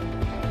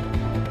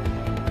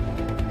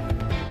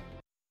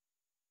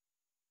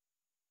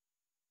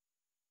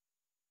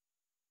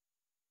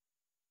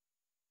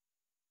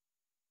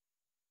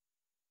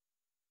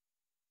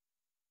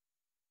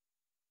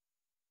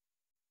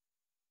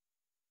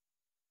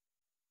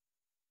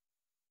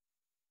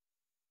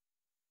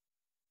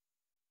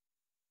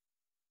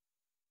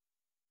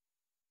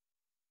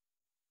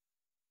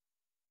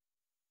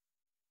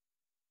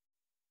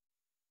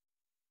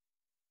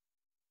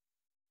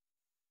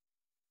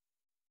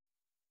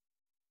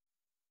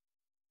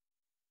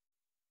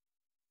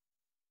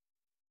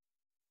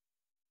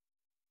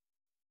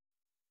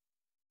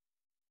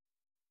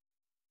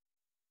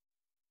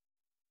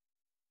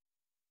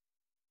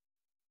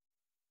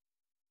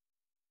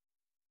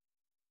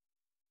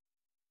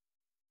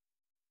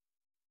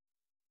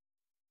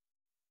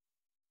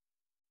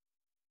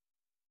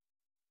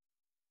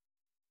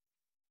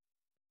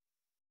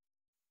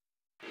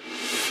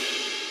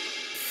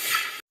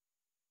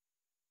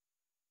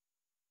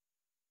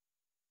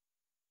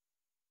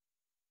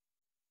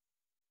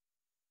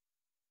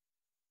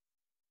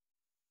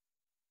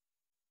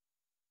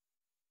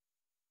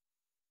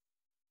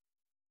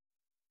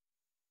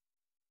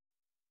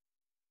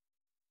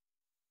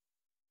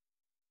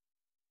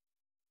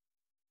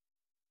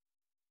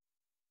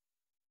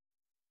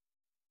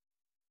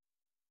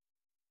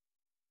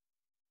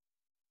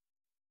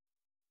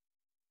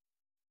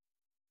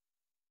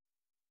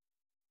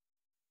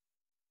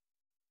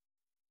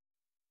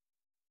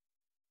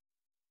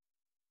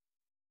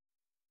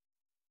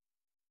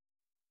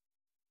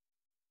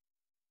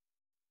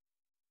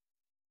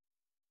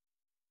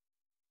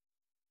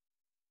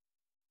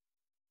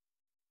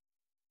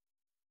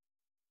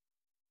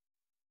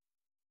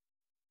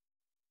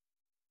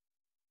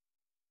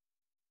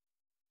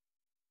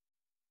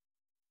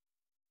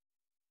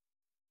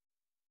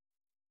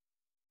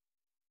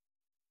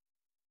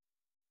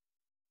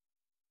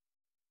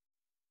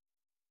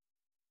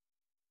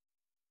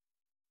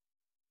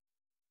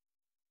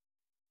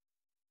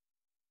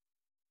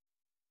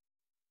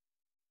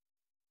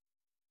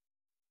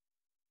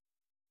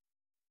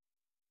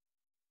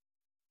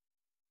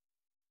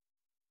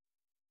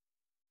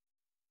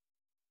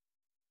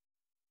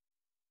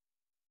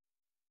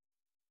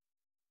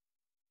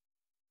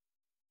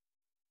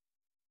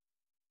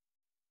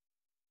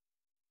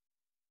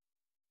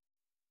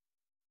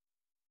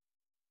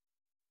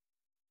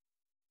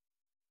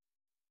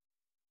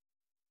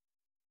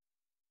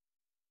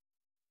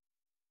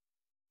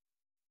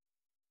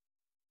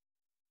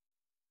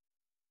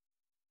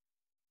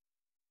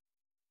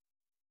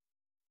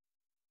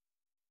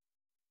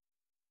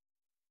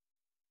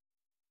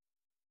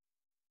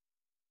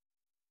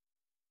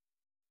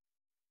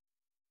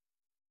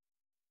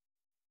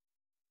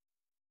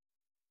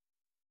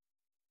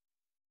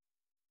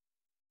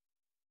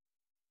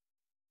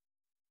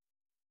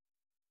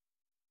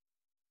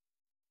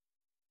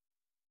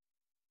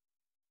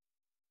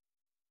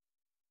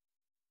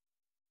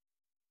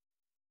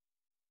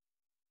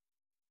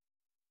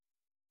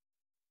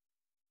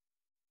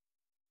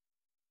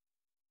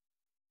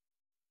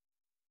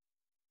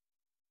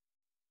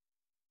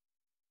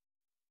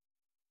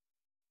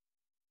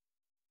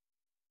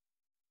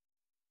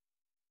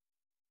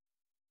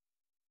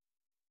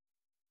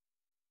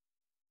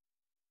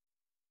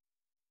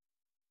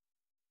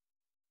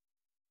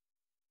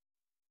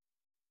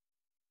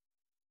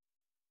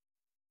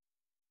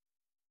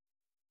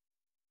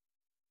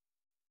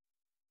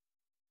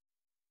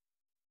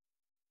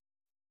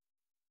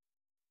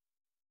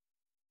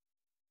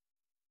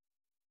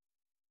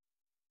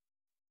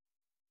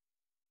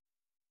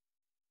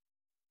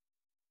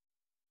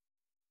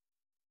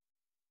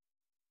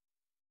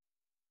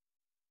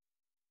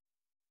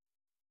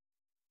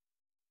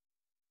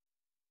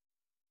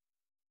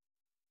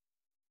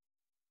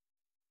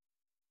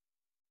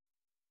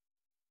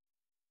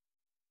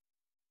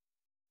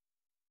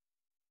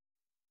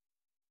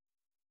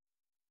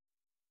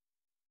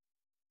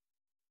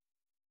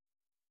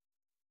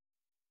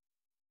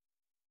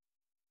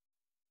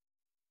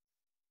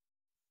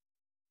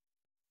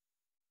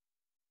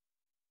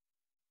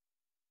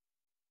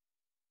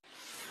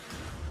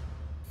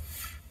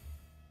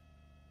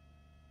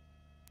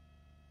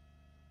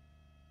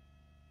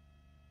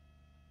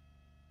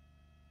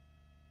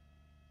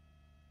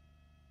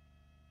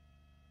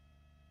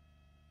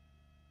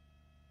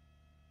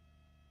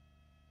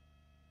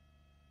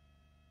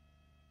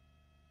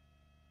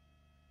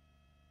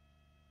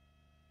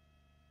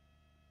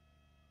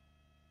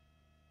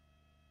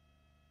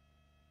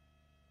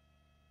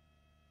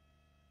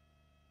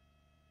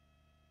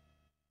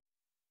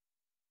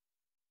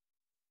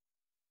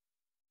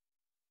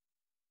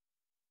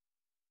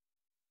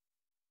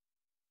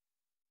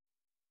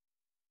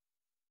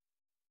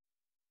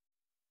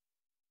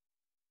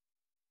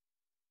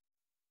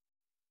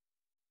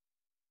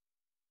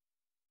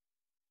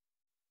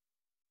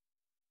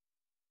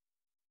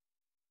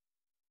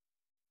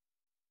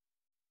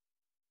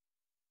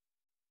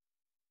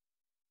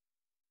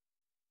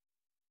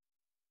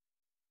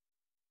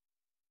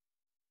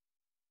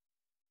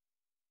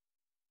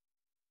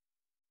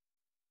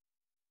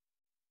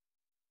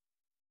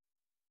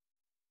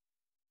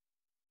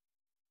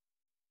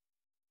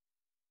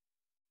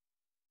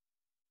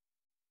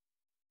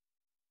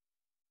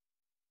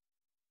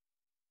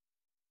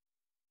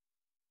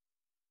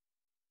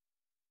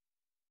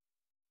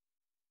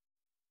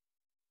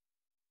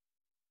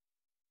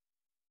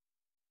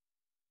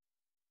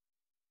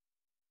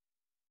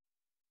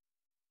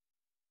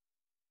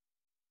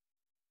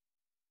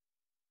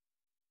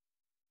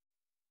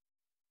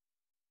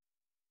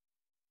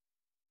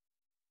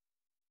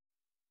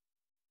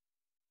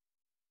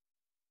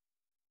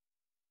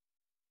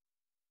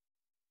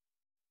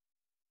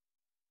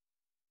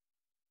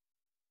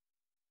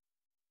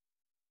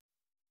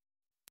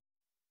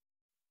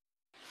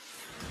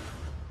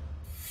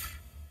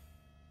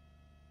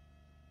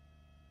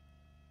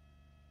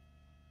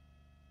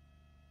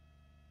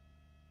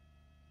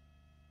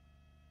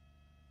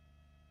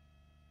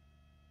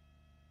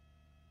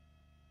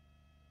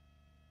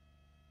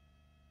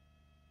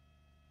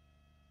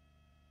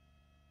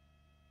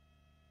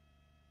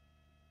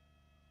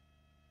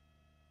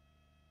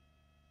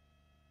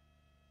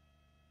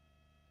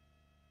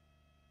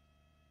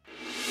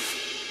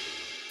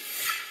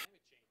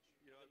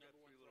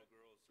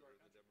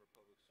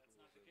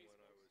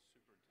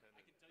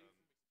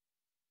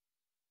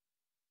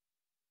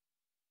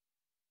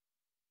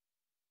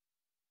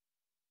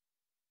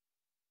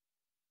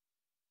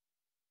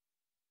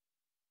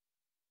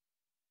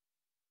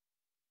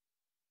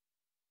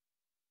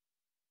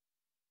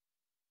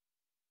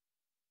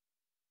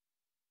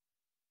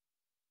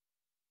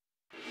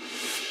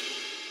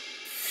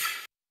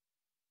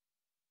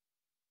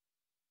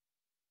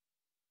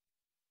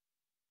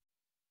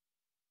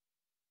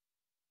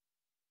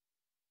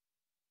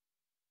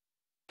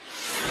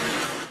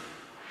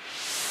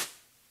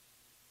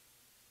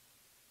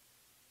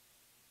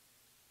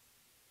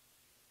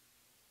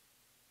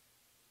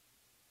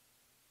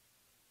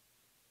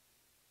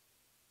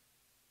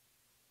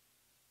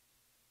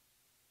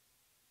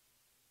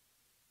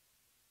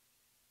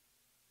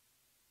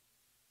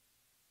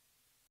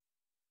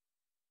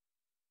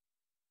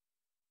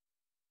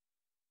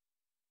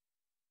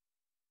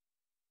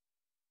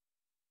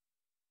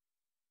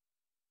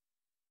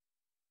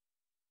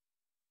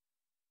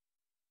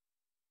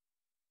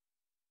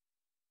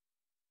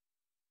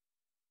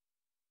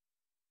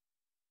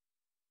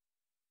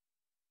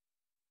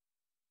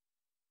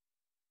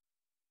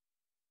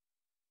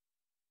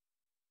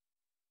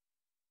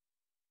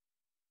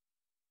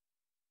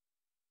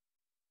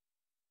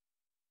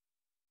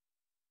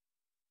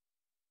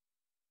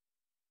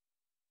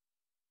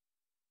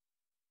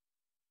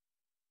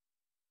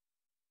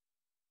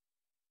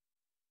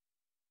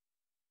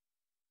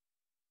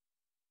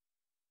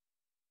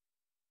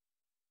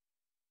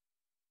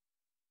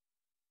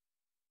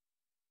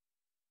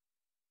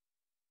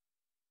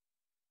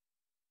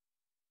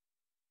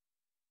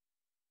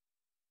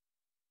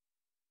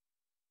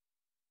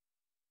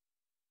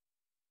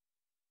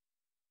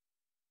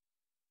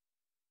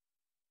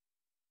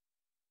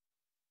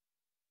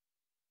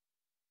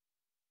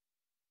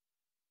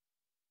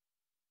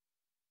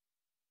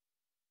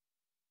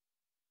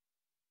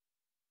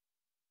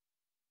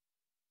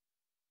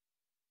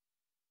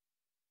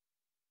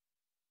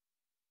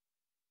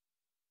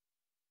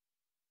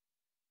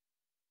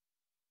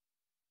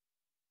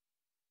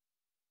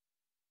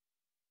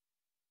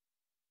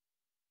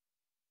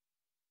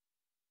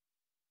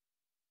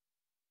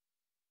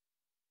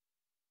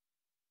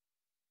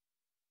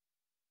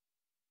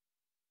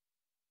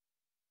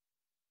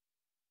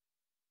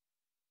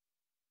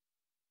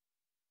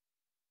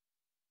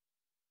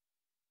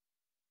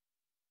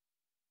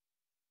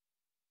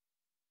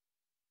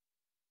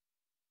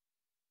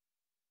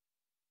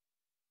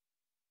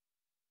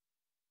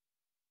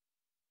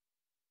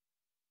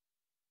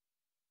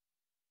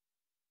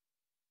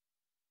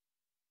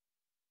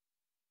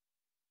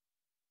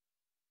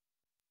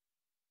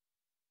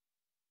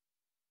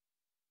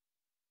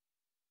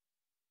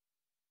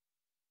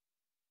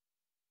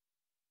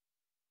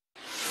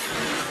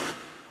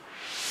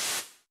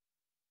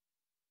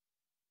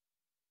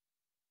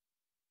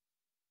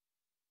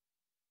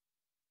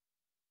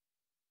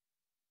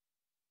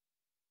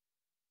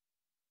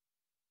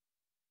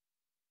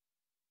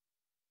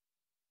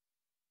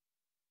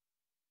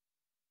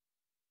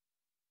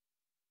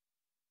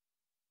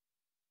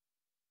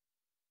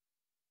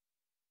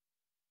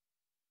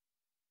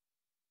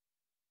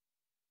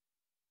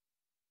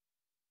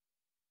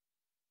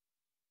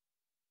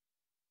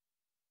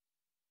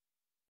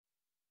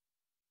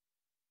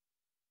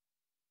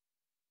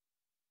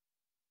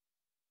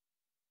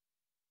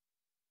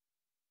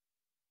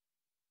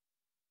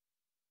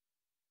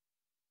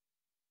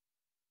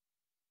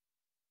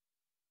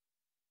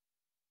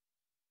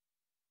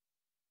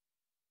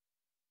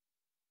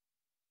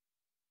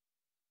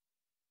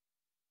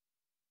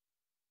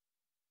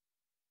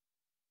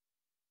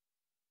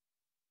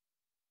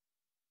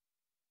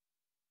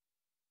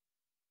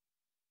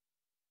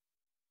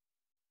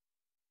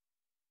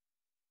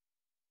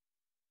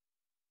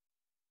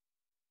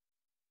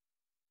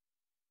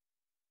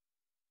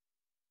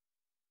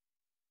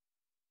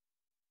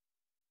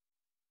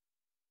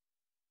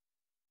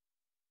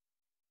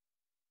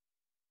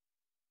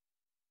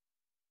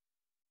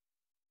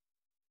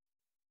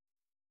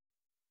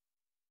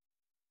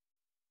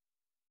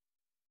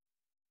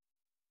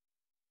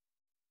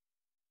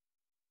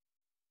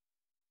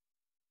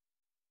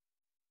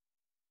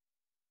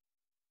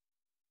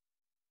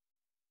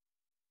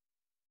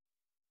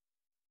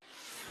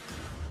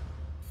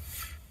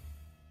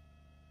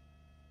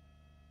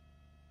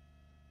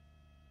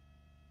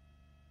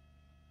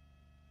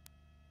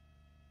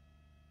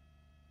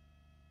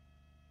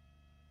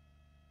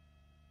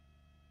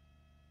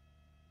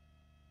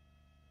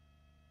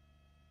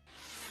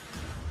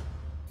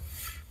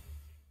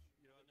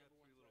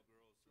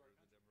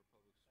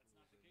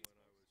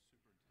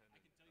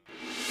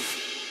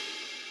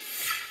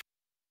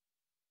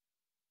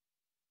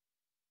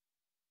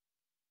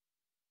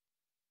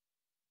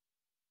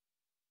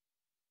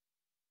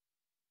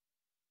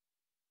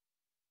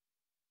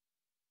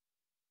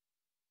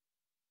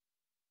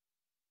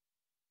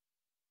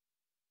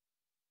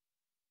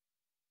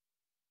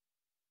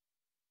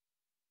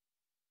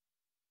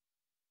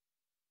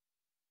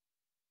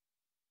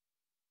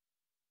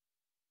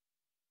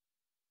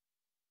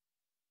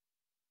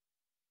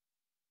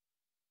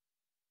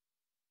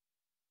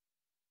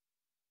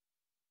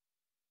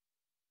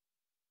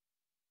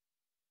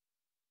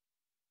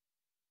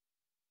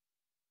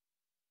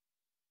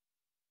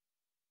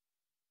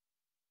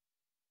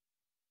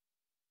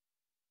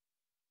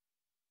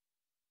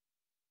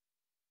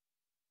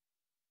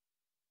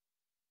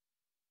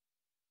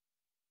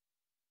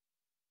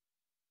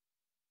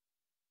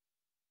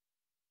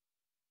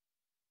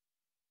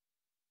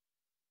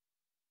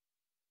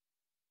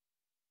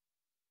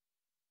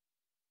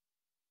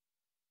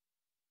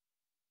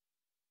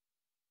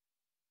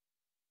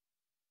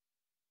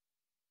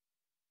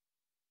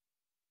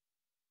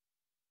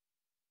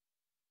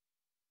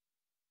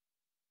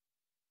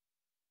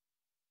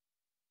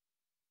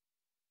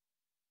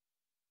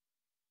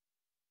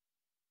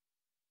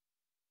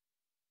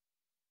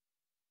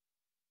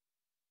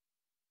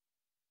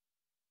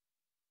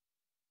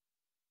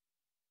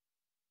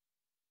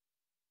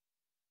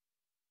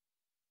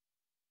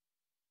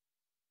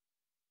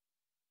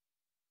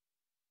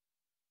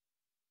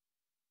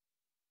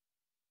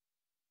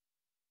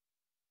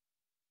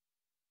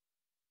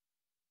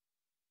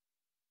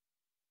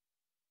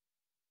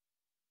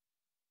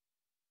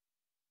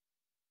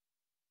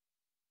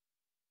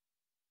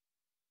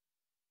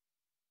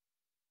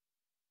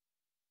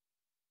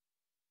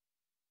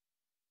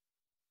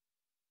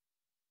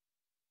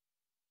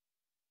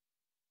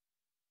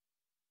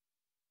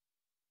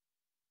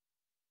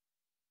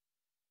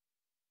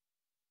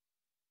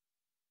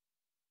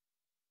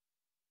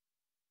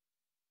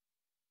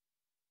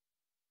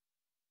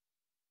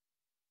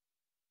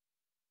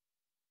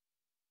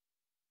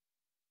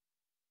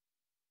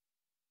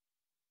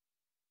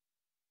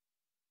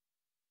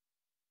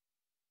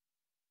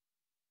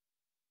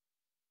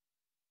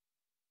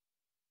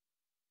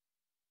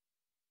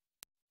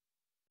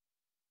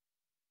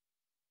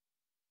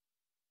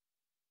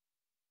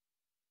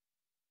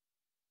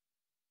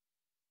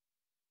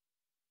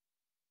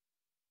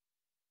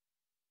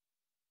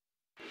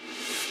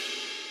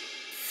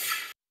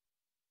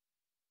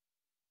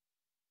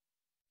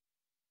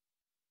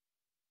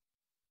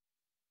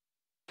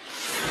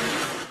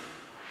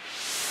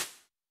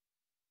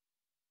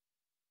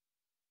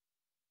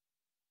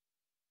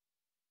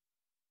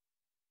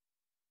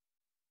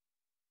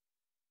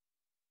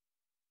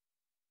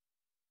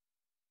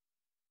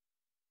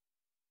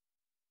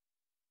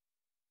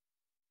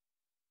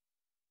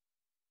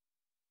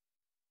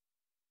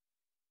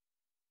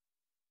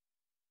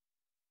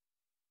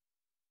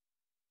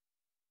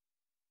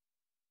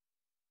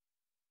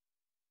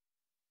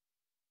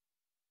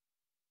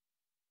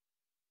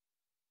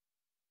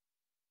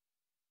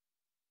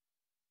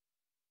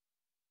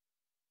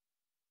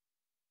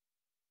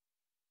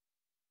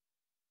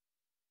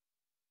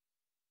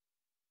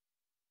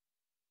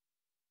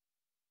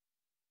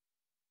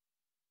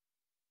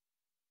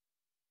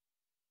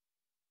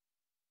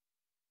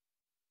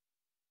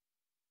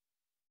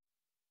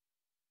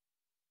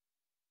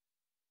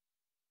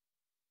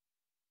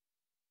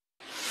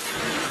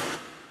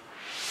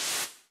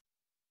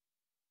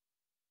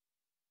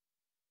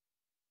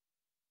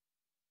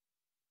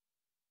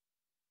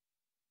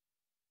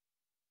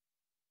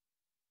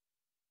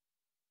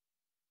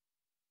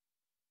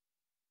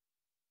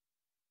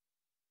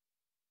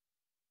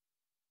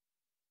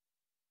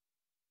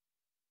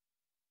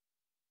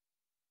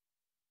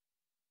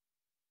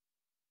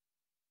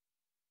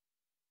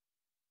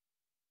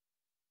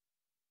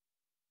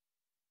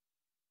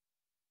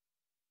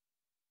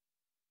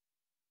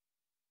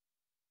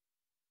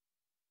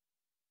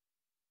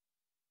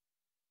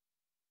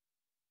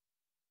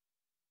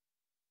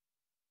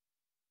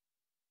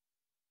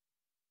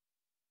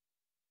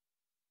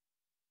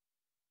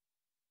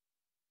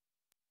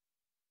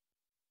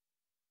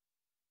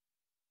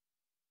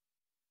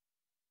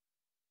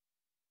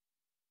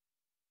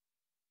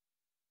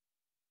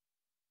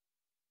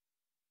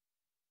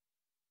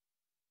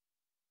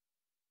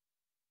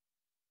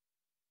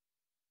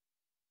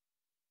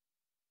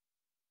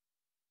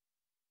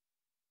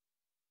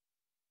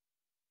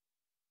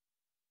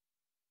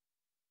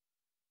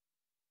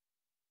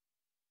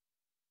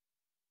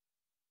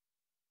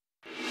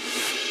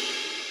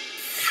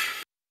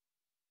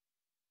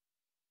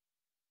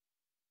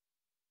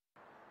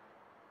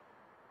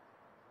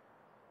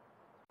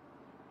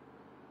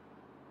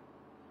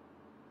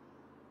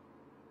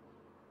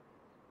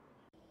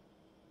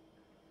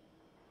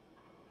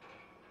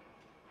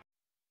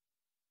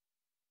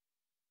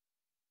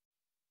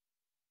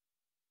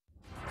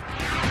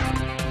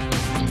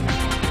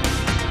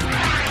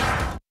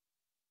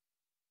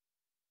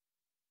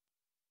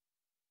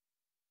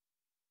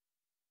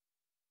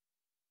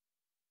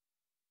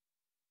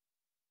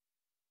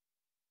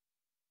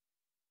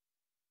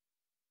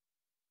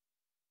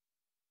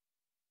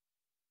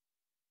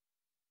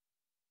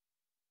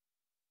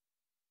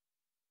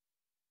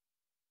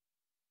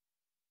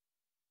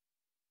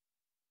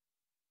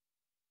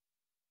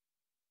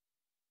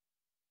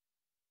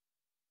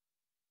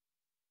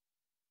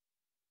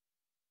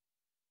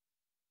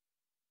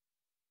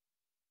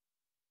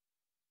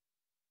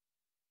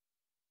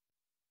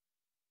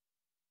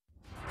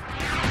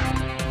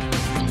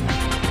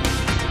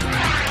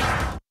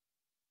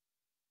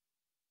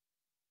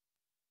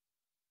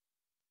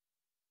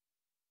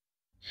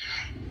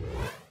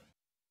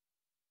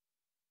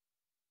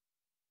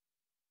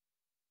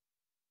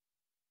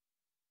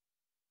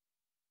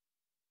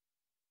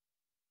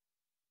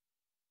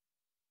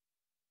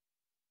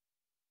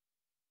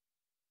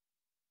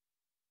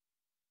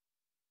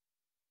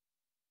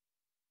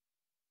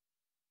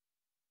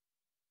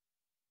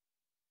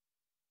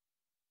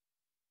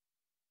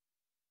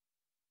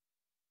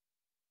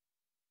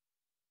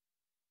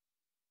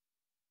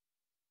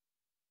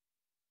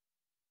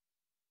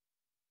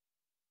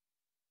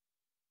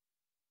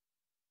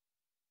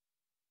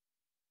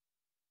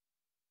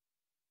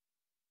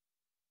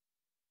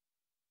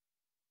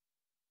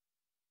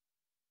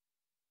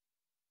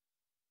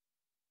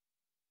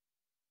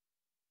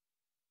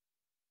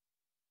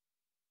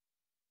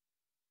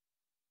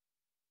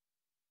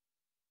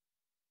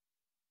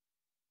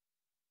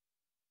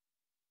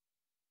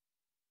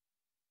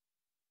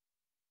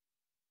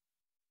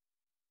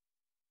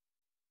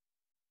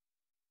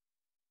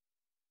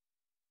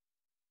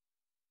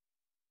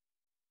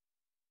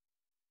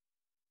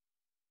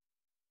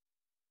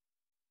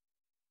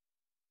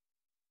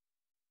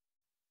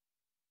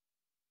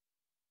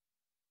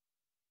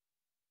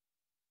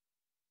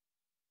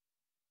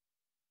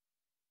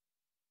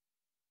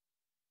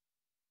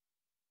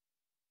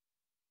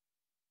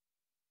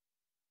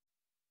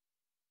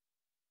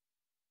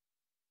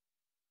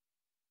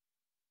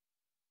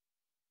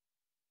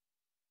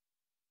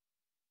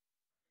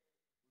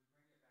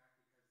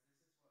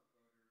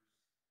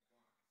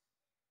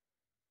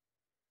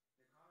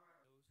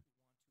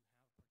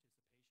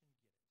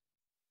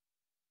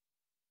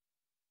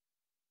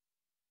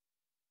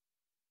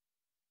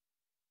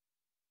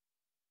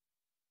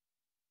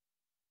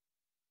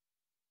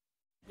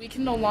 We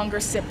can no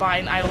longer sit by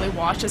and idly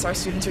watch as our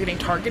students are getting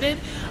targeted.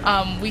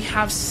 We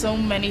have so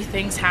many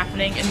things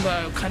happening in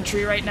the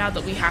country right now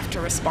that we have to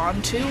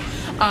respond to.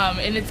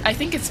 And I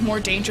think it's more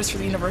dangerous for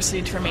the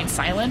university to remain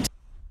silent.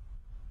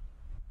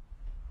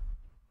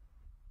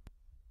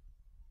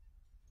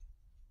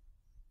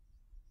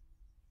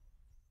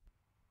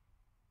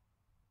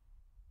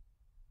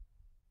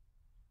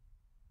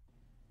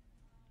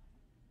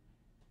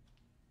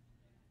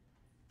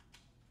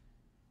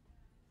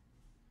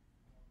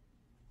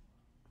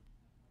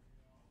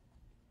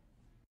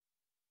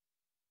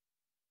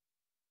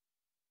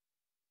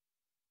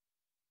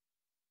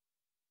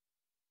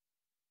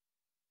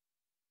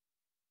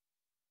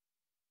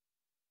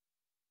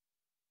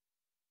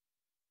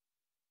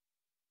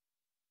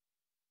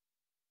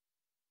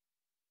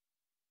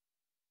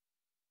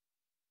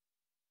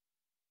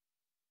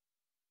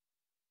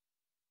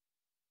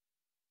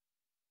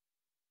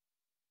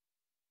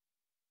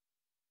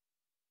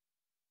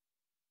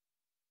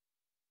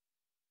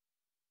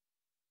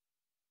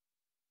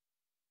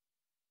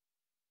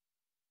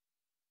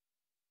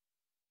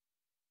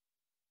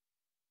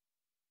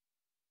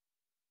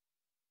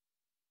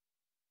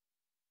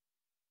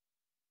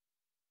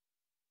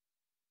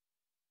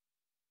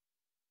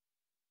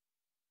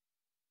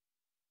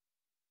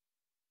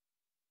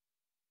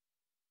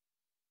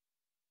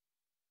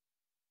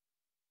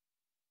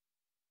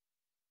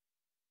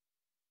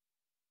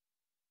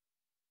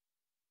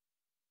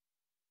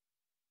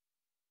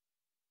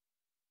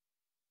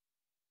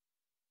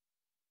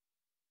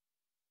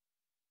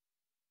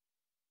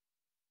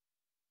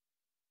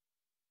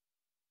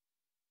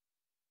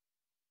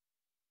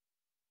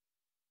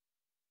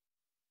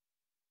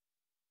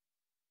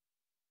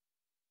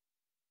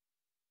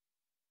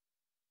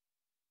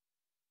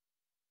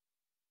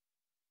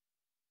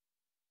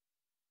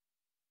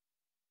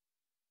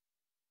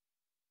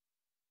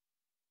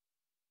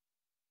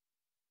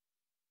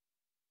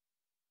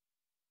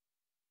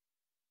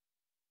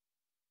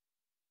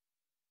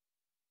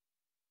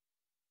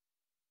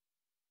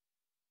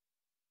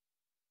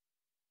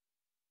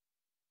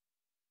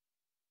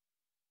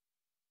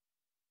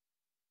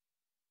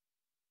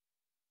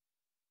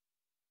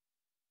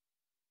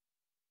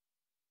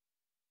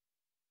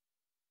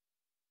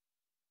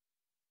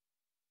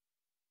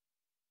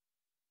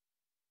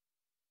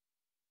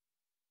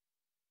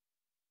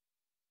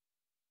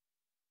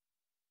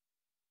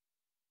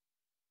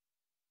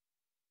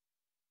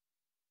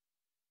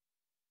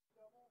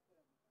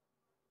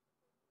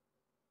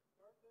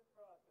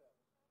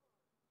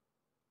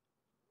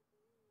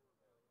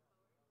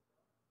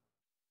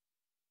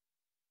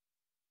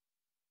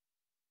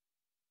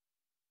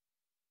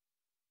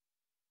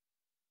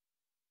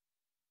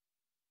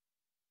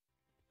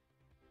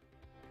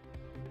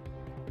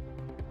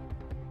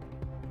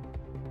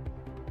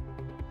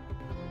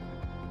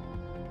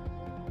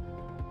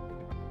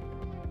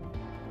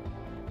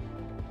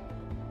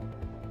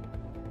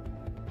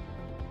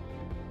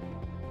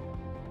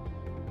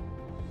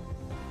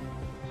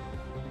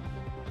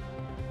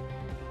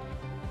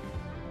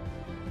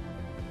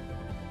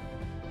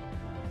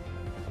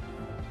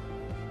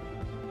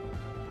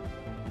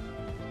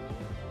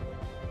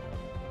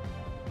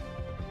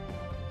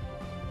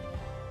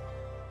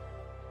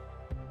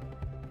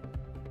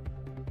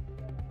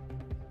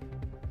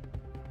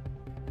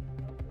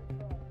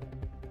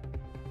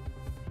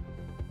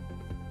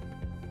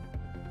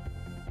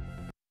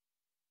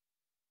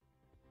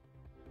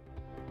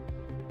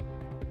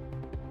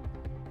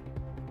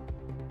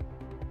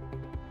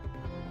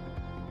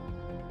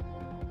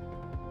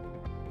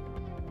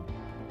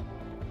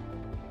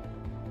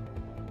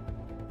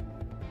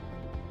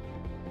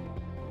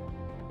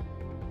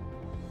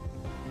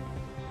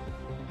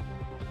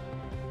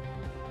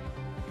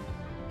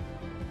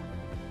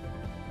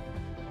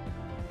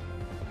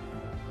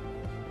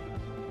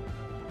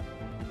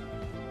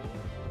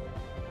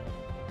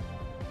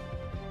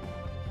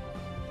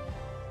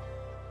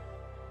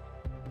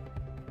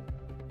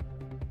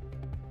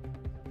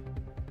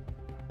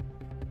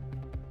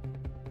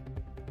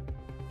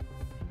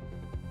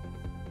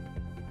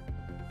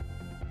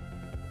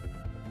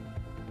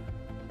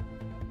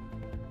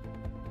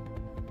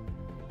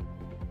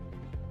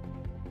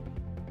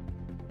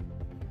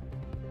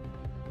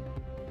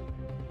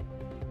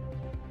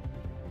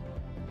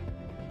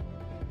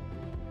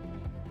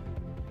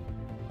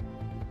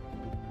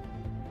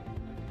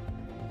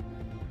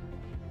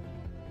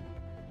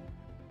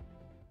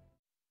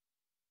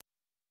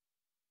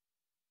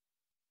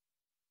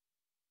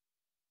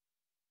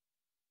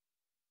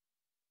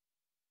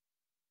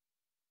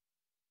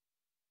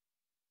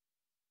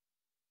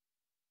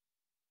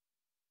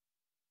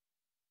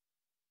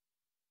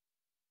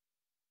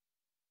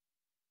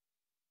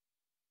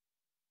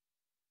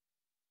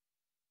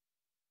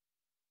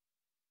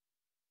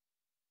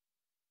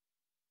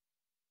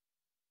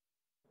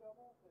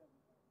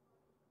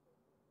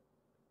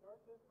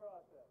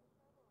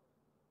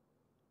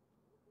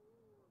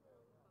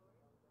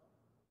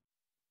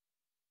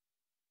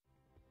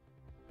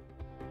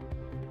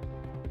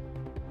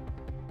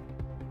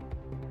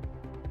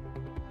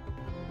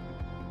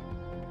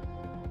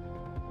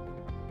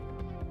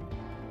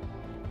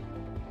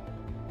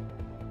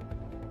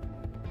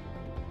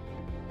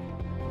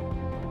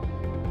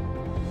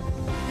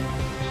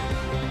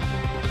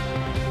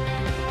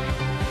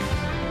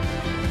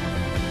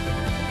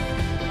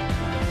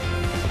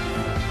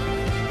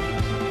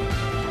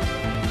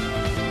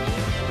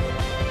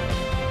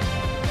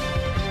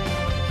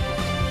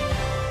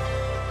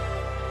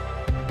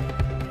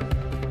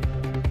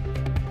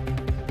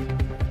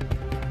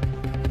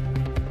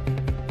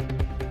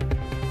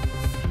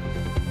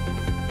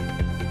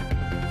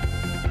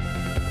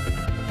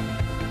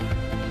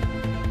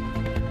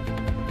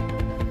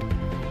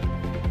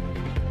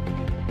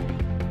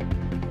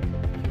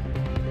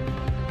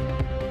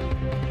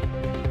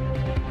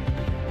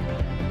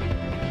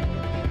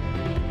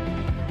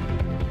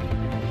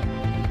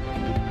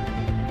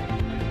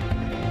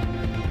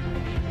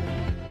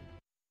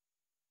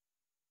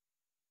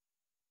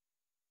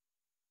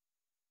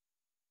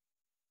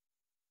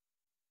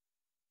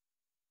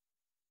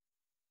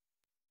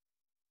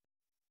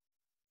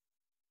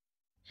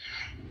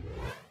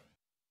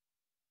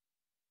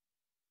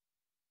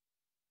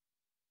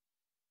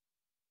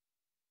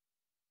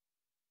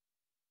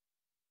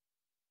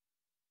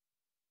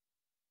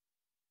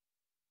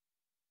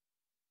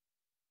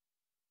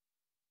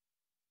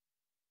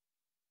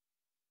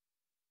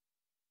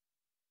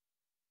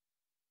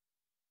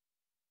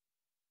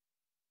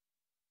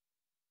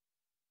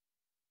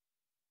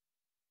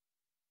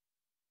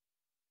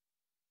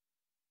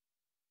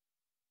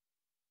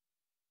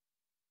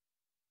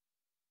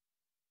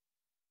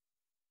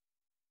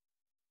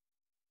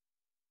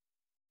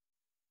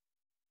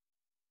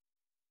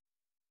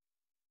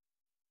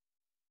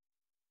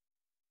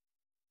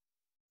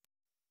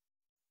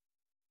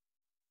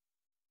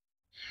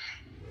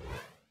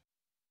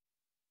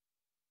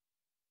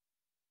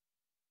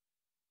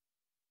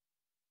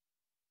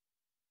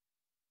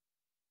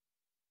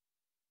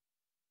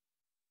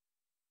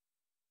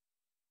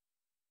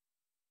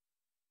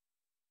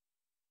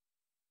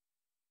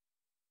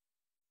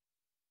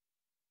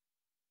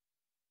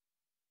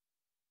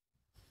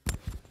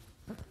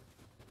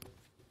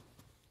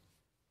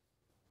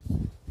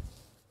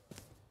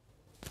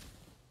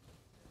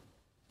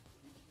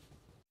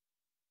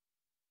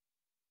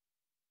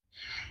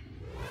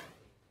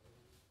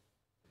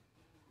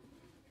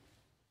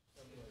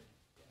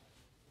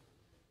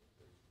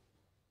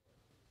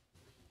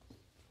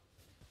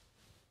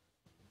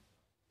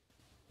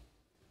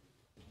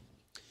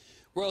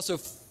 We're also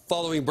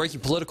following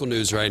breaking political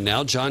news right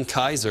now. Jon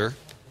Keyser.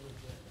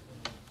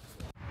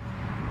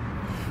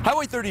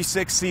 Highway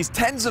 36 sees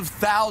tens of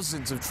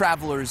thousands of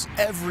travelers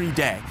every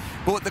day.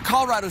 But what the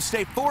Colorado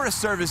State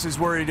Forest Service is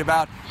worried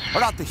about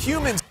are not the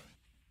humans.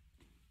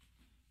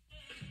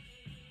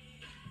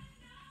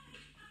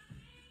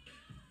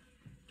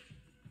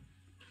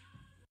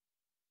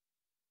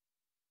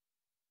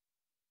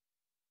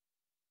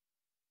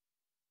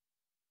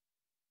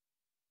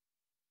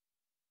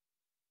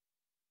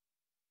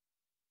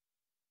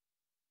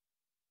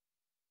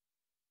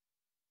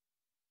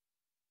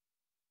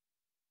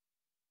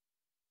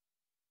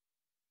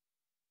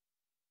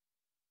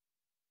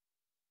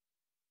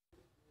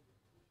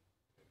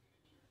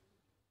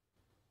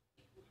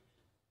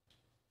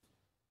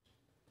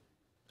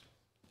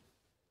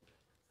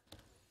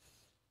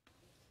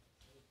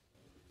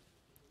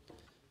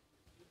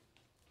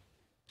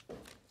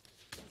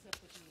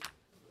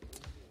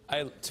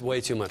 It's way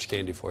too much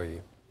candy for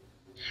you.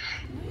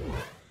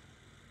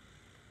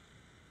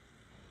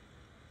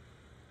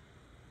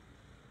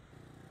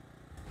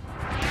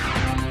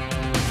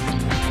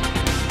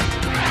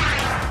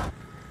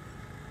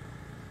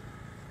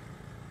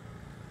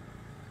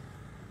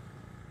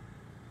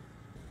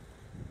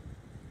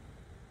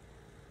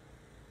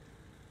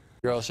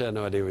 Girl, she had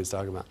no idea what he was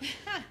talking about.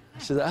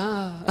 She's like,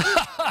 ah.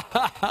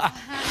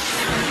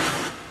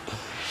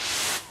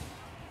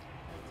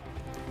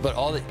 But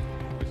all the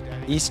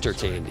Easter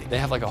candy, they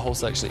have like a whole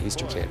section of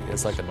Easter candy.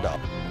 It's like a dog.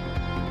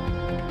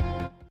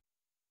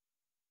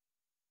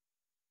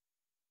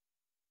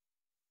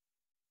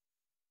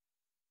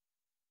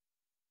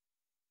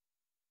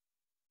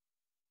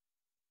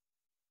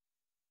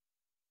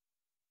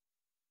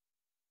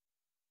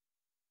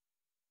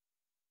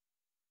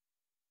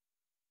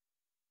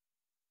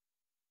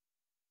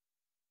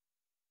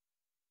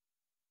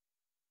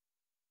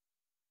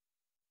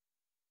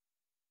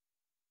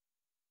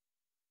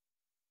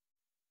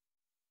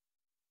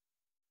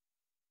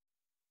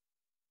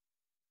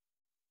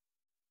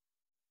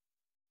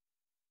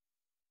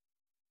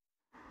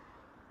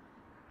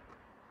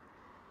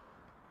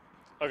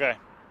 Okay.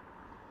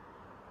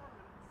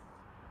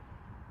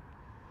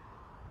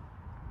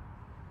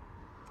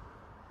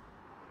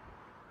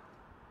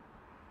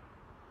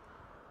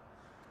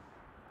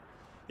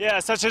 Yeah,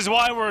 such as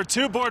why were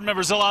 2 board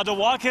members allowed to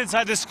walk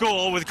inside the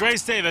school with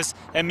Grace Davis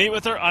and meet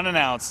with her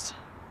unannounced.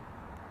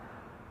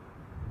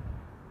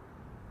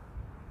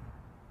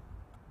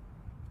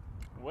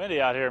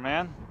 Windy out here,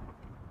 man.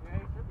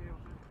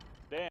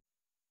 Damn.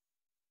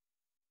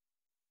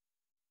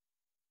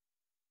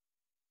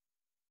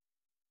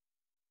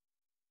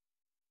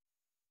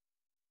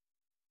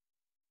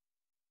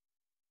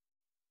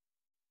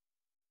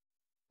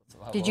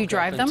 Did you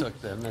drive them?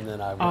 Took them and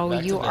then I went Oh,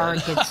 back you to are a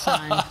bed. good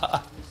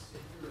son.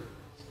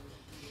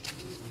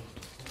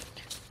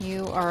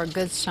 You are a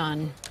good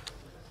son.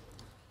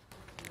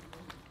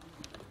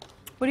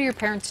 What do your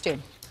parents do?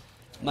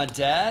 My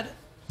dad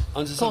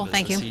owns his own Cool,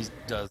 thank business. you.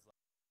 He does.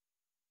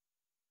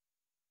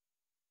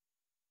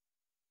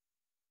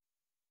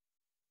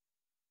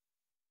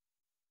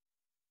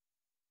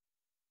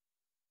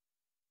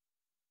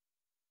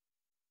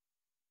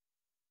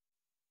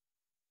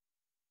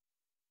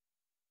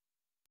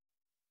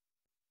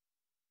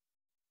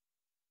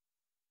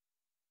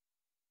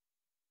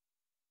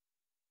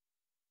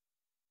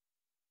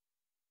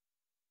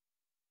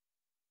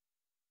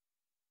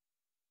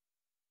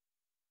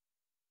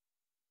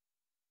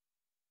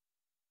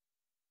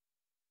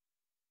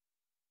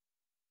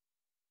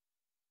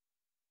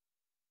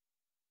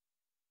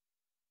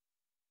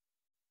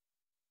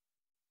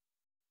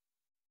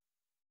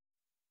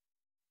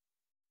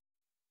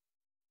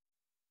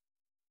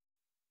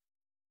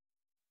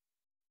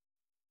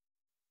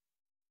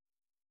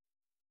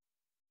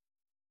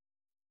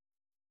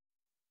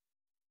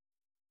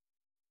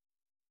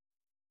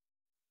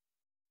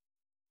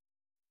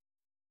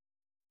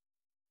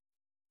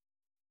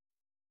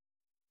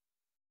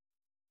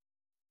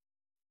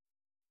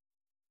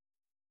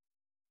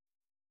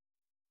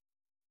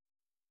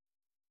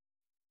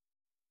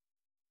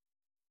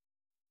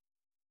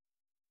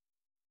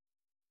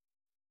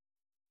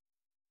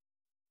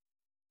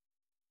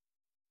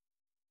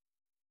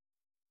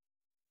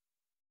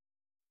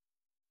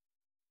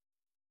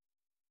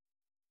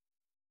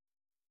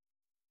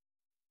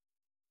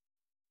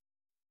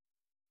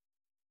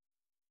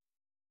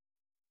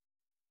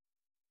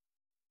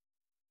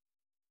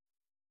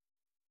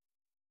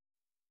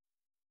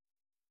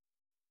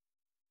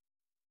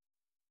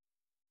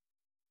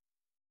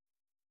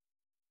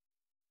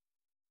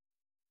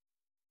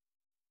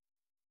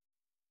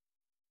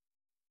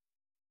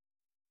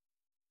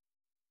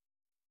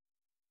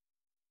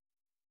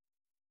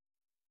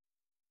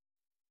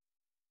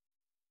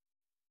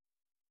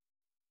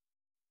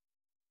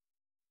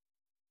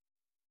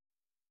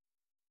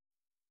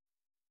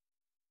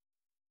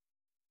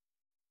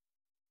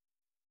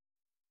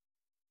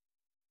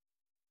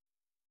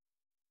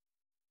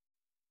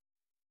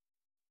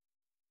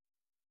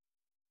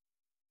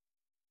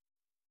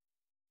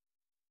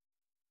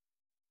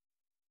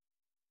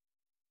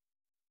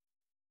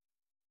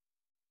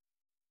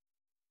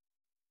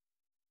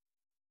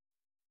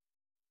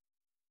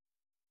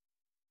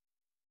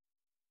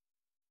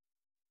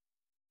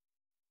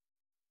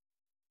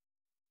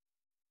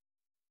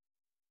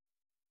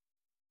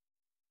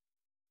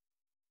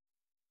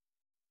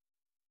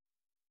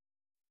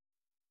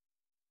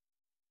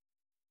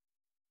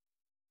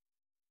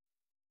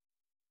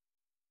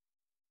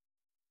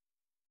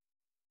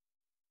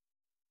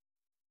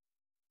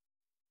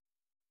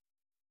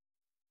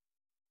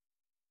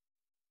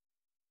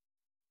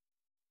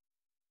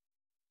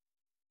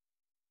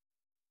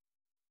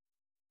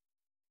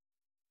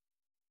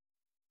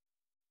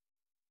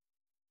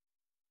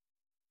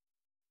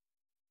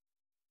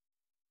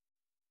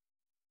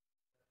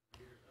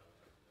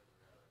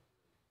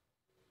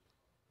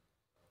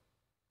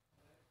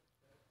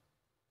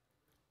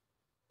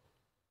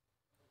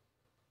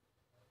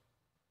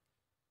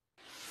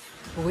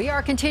 We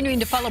are continuing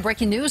to follow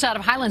breaking news out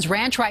of Highlands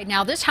Ranch right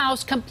now. This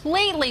house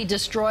completely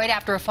destroyed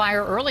after a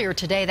fire earlier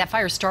today. That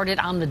fire started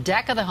on the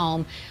deck of the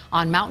home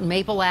on Mountain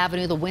Maple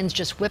Avenue. The winds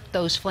just whipped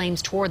those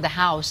flames toward the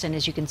house, and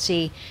as you can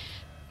see,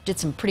 did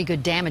some pretty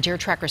good damage. Air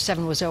Tracker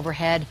 7 was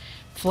overhead.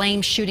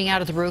 Flames shooting out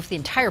of the roof. The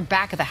entire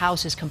back of the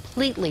house is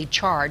completely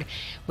charred.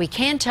 We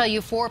can tell you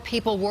 4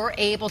 people were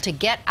able to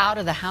get out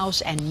of the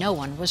house and no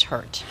one was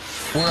hurt.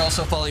 We're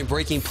also following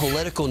breaking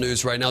political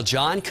news right now.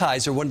 Jon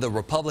Keyser, one of the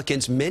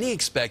Republicans many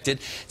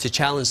expected to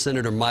challenge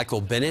Senator Michael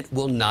Bennet,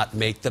 will not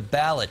make the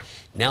ballot.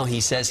 Now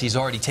he says he's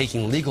already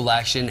taking legal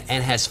action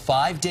and has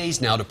 5 days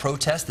now to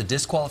protest the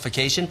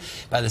disqualification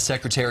by the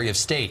Secretary of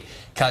State.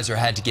 Keyser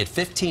had to get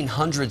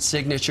 1,500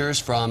 signatures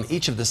from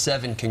each of the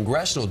 7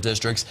 congressional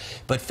districts,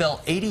 but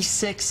fell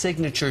 86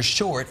 signatures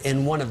short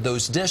in one of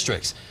those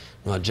districts.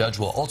 Now, a judge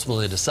will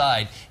ultimately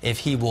decide if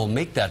he will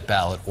make that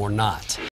ballot or not.